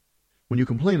finger. When you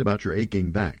complain about your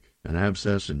aching back, an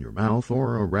abscess in your mouth,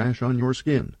 or a rash on your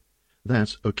skin,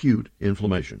 that's acute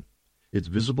inflammation. It's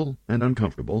visible and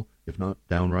uncomfortable, if not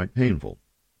downright painful.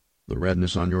 The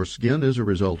redness on your skin is a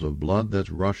result of blood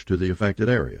that's rushed to the affected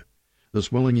area. The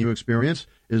swelling you experience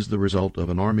is the result of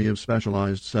an army of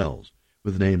specialized cells,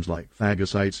 with names like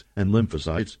phagocytes and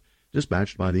lymphocytes,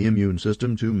 dispatched by the immune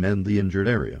system to mend the injured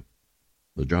area.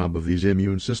 The job of these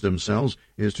immune system cells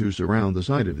is to surround the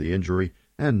site of the injury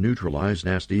and neutralize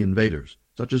nasty invaders,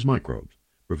 such as microbes,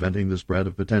 preventing the spread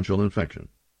of potential infection.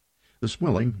 The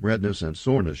swelling, redness, and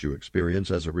soreness you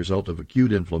experience as a result of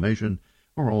acute inflammation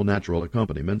are all natural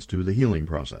accompaniments to the healing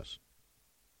process.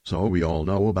 So we all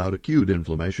know about acute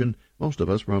inflammation, most of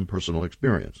us from personal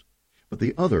experience. But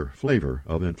the other flavor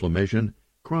of inflammation,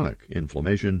 chronic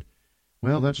inflammation,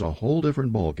 well, that's a whole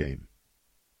different ballgame.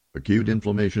 Acute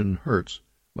inflammation hurts,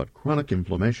 but chronic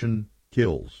inflammation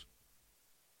kills.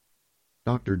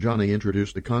 Dr. Johnny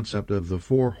introduced the concept of the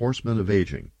 4 horsemen of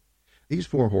aging. These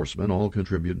 4 horsemen all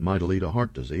contribute mightily to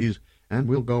heart disease, and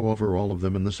we'll go over all of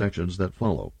them in the sections that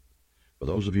follow. For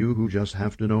those of you who just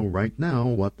have to know right now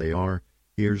what they are,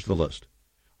 here's the list.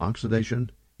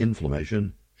 Oxidation,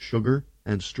 inflammation, sugar,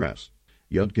 and stress.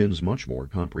 Yudkin's much more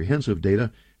comprehensive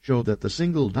data showed that the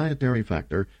single dietary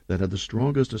factor that had the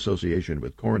strongest association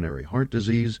with coronary heart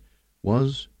disease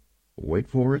was, wait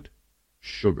for it,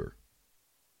 sugar.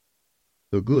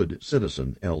 The good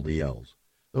citizen LDLs,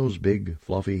 those big,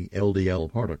 fluffy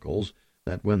LDL particles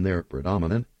that, when they're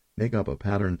predominant, make up a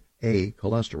pattern A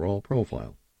cholesterol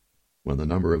profile. When the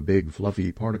number of big,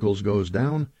 fluffy particles goes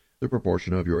down, the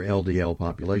proportion of your LDL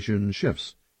population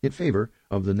shifts in favor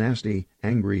of the nasty,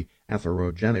 angry,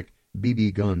 atherogenic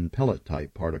BB gun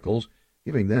pellet-type particles,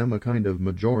 giving them a kind of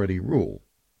majority rule.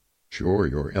 Sure,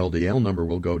 your LDL number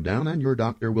will go down and your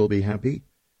doctor will be happy,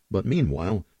 but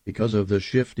meanwhile, because of the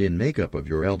shift in makeup of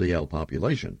your LDL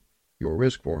population, your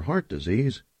risk for heart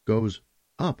disease goes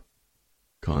up.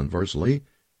 Conversely,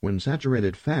 when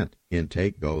saturated fat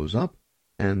intake goes up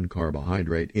and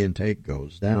carbohydrate intake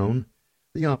goes down,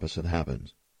 the opposite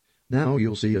happens. Now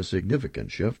you'll see a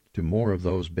significant shift to more of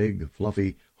those big,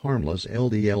 fluffy, harmless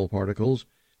LDL particles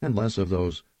and less of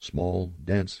those small,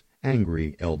 dense,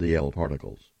 angry LDL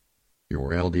particles.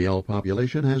 Your LDL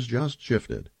population has just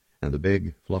shifted, and the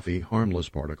big, fluffy, harmless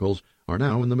particles are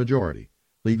now in the majority,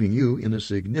 leaving you in a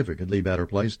significantly better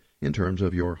place in terms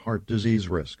of your heart disease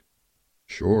risk.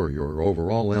 Sure, your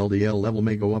overall LDL level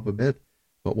may go up a bit,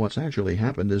 but what's actually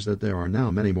happened is that there are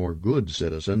now many more good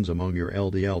citizens among your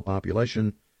LDL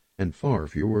population and far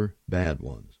fewer bad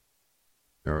ones.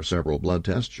 There are several blood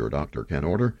tests your doctor can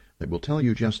order that will tell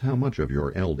you just how much of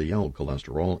your LDL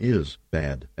cholesterol is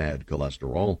bad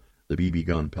cholesterol, the BB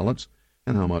gun pellets,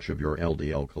 and how much of your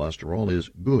LDL cholesterol is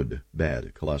good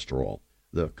bad cholesterol,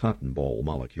 the cotton ball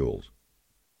molecules.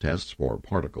 Tests for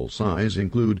particle size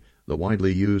include the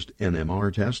widely used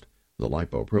NMR test, the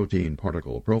lipoprotein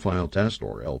particle profile test,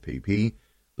 or LPP,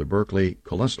 the Berkeley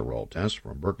cholesterol test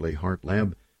from Berkeley Heart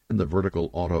Lab, and the vertical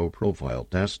auto profile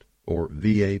test, or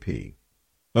VAP.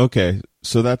 Okay,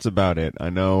 so that's about it. I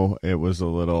know it was a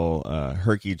little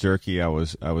herky-jerky. I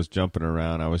was jumping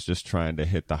around. I was just trying to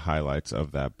hit the highlights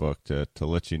of that book to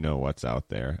let you know what's out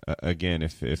there. Again,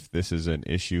 if this is an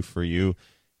issue for you,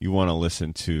 you want to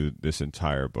listen to this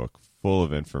entire book, full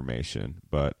of information.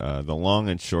 But the long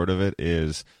and short of it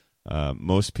is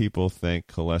most people think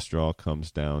cholesterol comes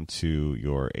down to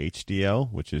your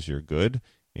HDL, which is your good,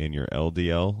 and your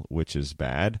LDL, which is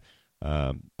bad.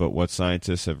 But what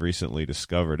scientists have recently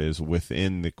discovered is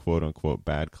within the quote-unquote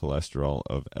bad cholesterol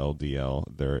of LDL,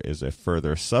 there is a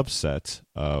further subset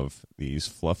of these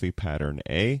fluffy pattern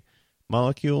A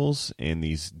molecules and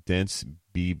these dense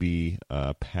BB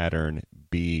pattern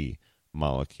B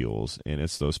molecules. And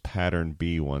it's those pattern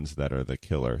B ones that are the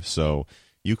killer. So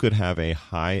you could have a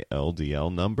high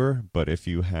LDL number, but if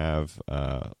you have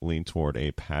lean toward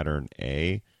a pattern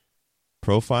A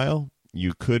profile,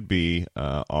 you could be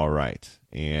all right.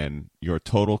 And your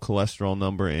total cholesterol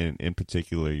number, and in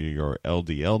particular your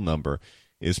LDL number,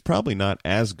 is probably not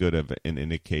as good of an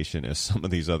indication as some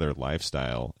of these other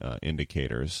lifestyle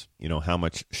indicators. You know, how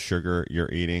much sugar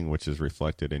you're eating, which is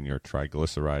reflected in your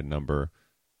triglyceride number,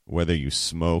 whether you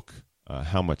smoke,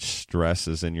 how much stress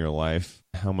is in your life,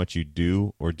 how much you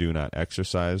do or do not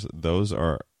exercise. Those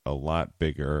are a lot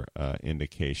bigger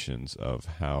indications of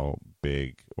how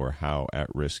big or how at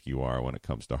risk you are when it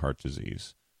comes to heart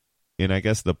disease. And I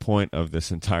guess the point of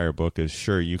this entire book is,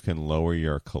 sure, you can lower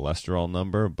your cholesterol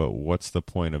number, but what's the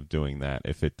point of doing that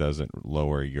if it doesn't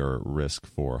lower your risk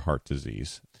for heart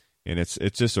disease? And it's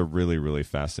just a really, really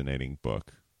fascinating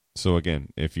book. So again,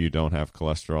 if you don't have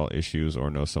cholesterol issues or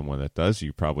know someone that does,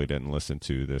 you probably didn't listen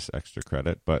to this extra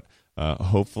credit. But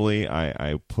hopefully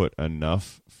I put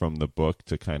enough from the book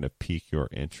to kind of pique your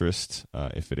interest,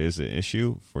 if it is an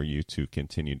issue, for you to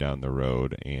continue down the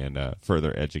road and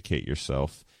further educate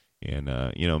yourself. And,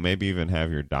 maybe even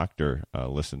have your doctor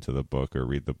listen to the book or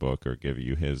read the book or give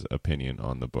you his opinion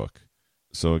on the book.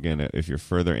 So again, if you're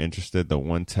further interested, the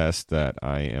one test that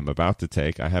I am about to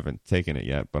take, I haven't taken it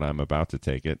yet, but I'm about to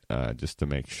take it just to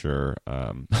make sure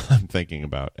I'm thinking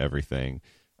about everything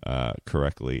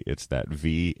correctly. It's that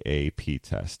VAP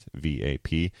test.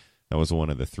 VAP. That was one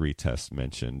of the 3 tests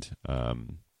mentioned. I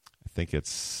think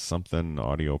it's something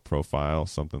audio profile,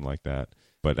 something like that.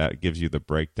 But that gives you the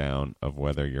breakdown of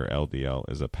whether your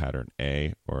LDL is a pattern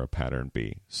A or a pattern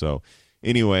B. So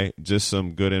anyway, just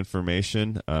some good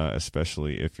information,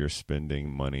 especially if you're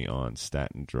spending money on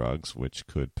statin drugs, which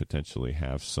could potentially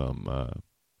have some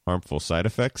harmful side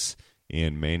effects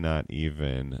and may not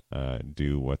even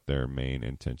do what their main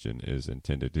intention is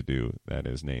intended to do. That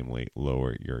is, namely,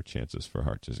 lower your chances for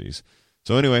heart disease.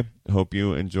 So anyway, hope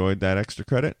you enjoyed that extra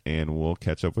credit, and we'll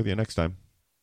catch up with you next time.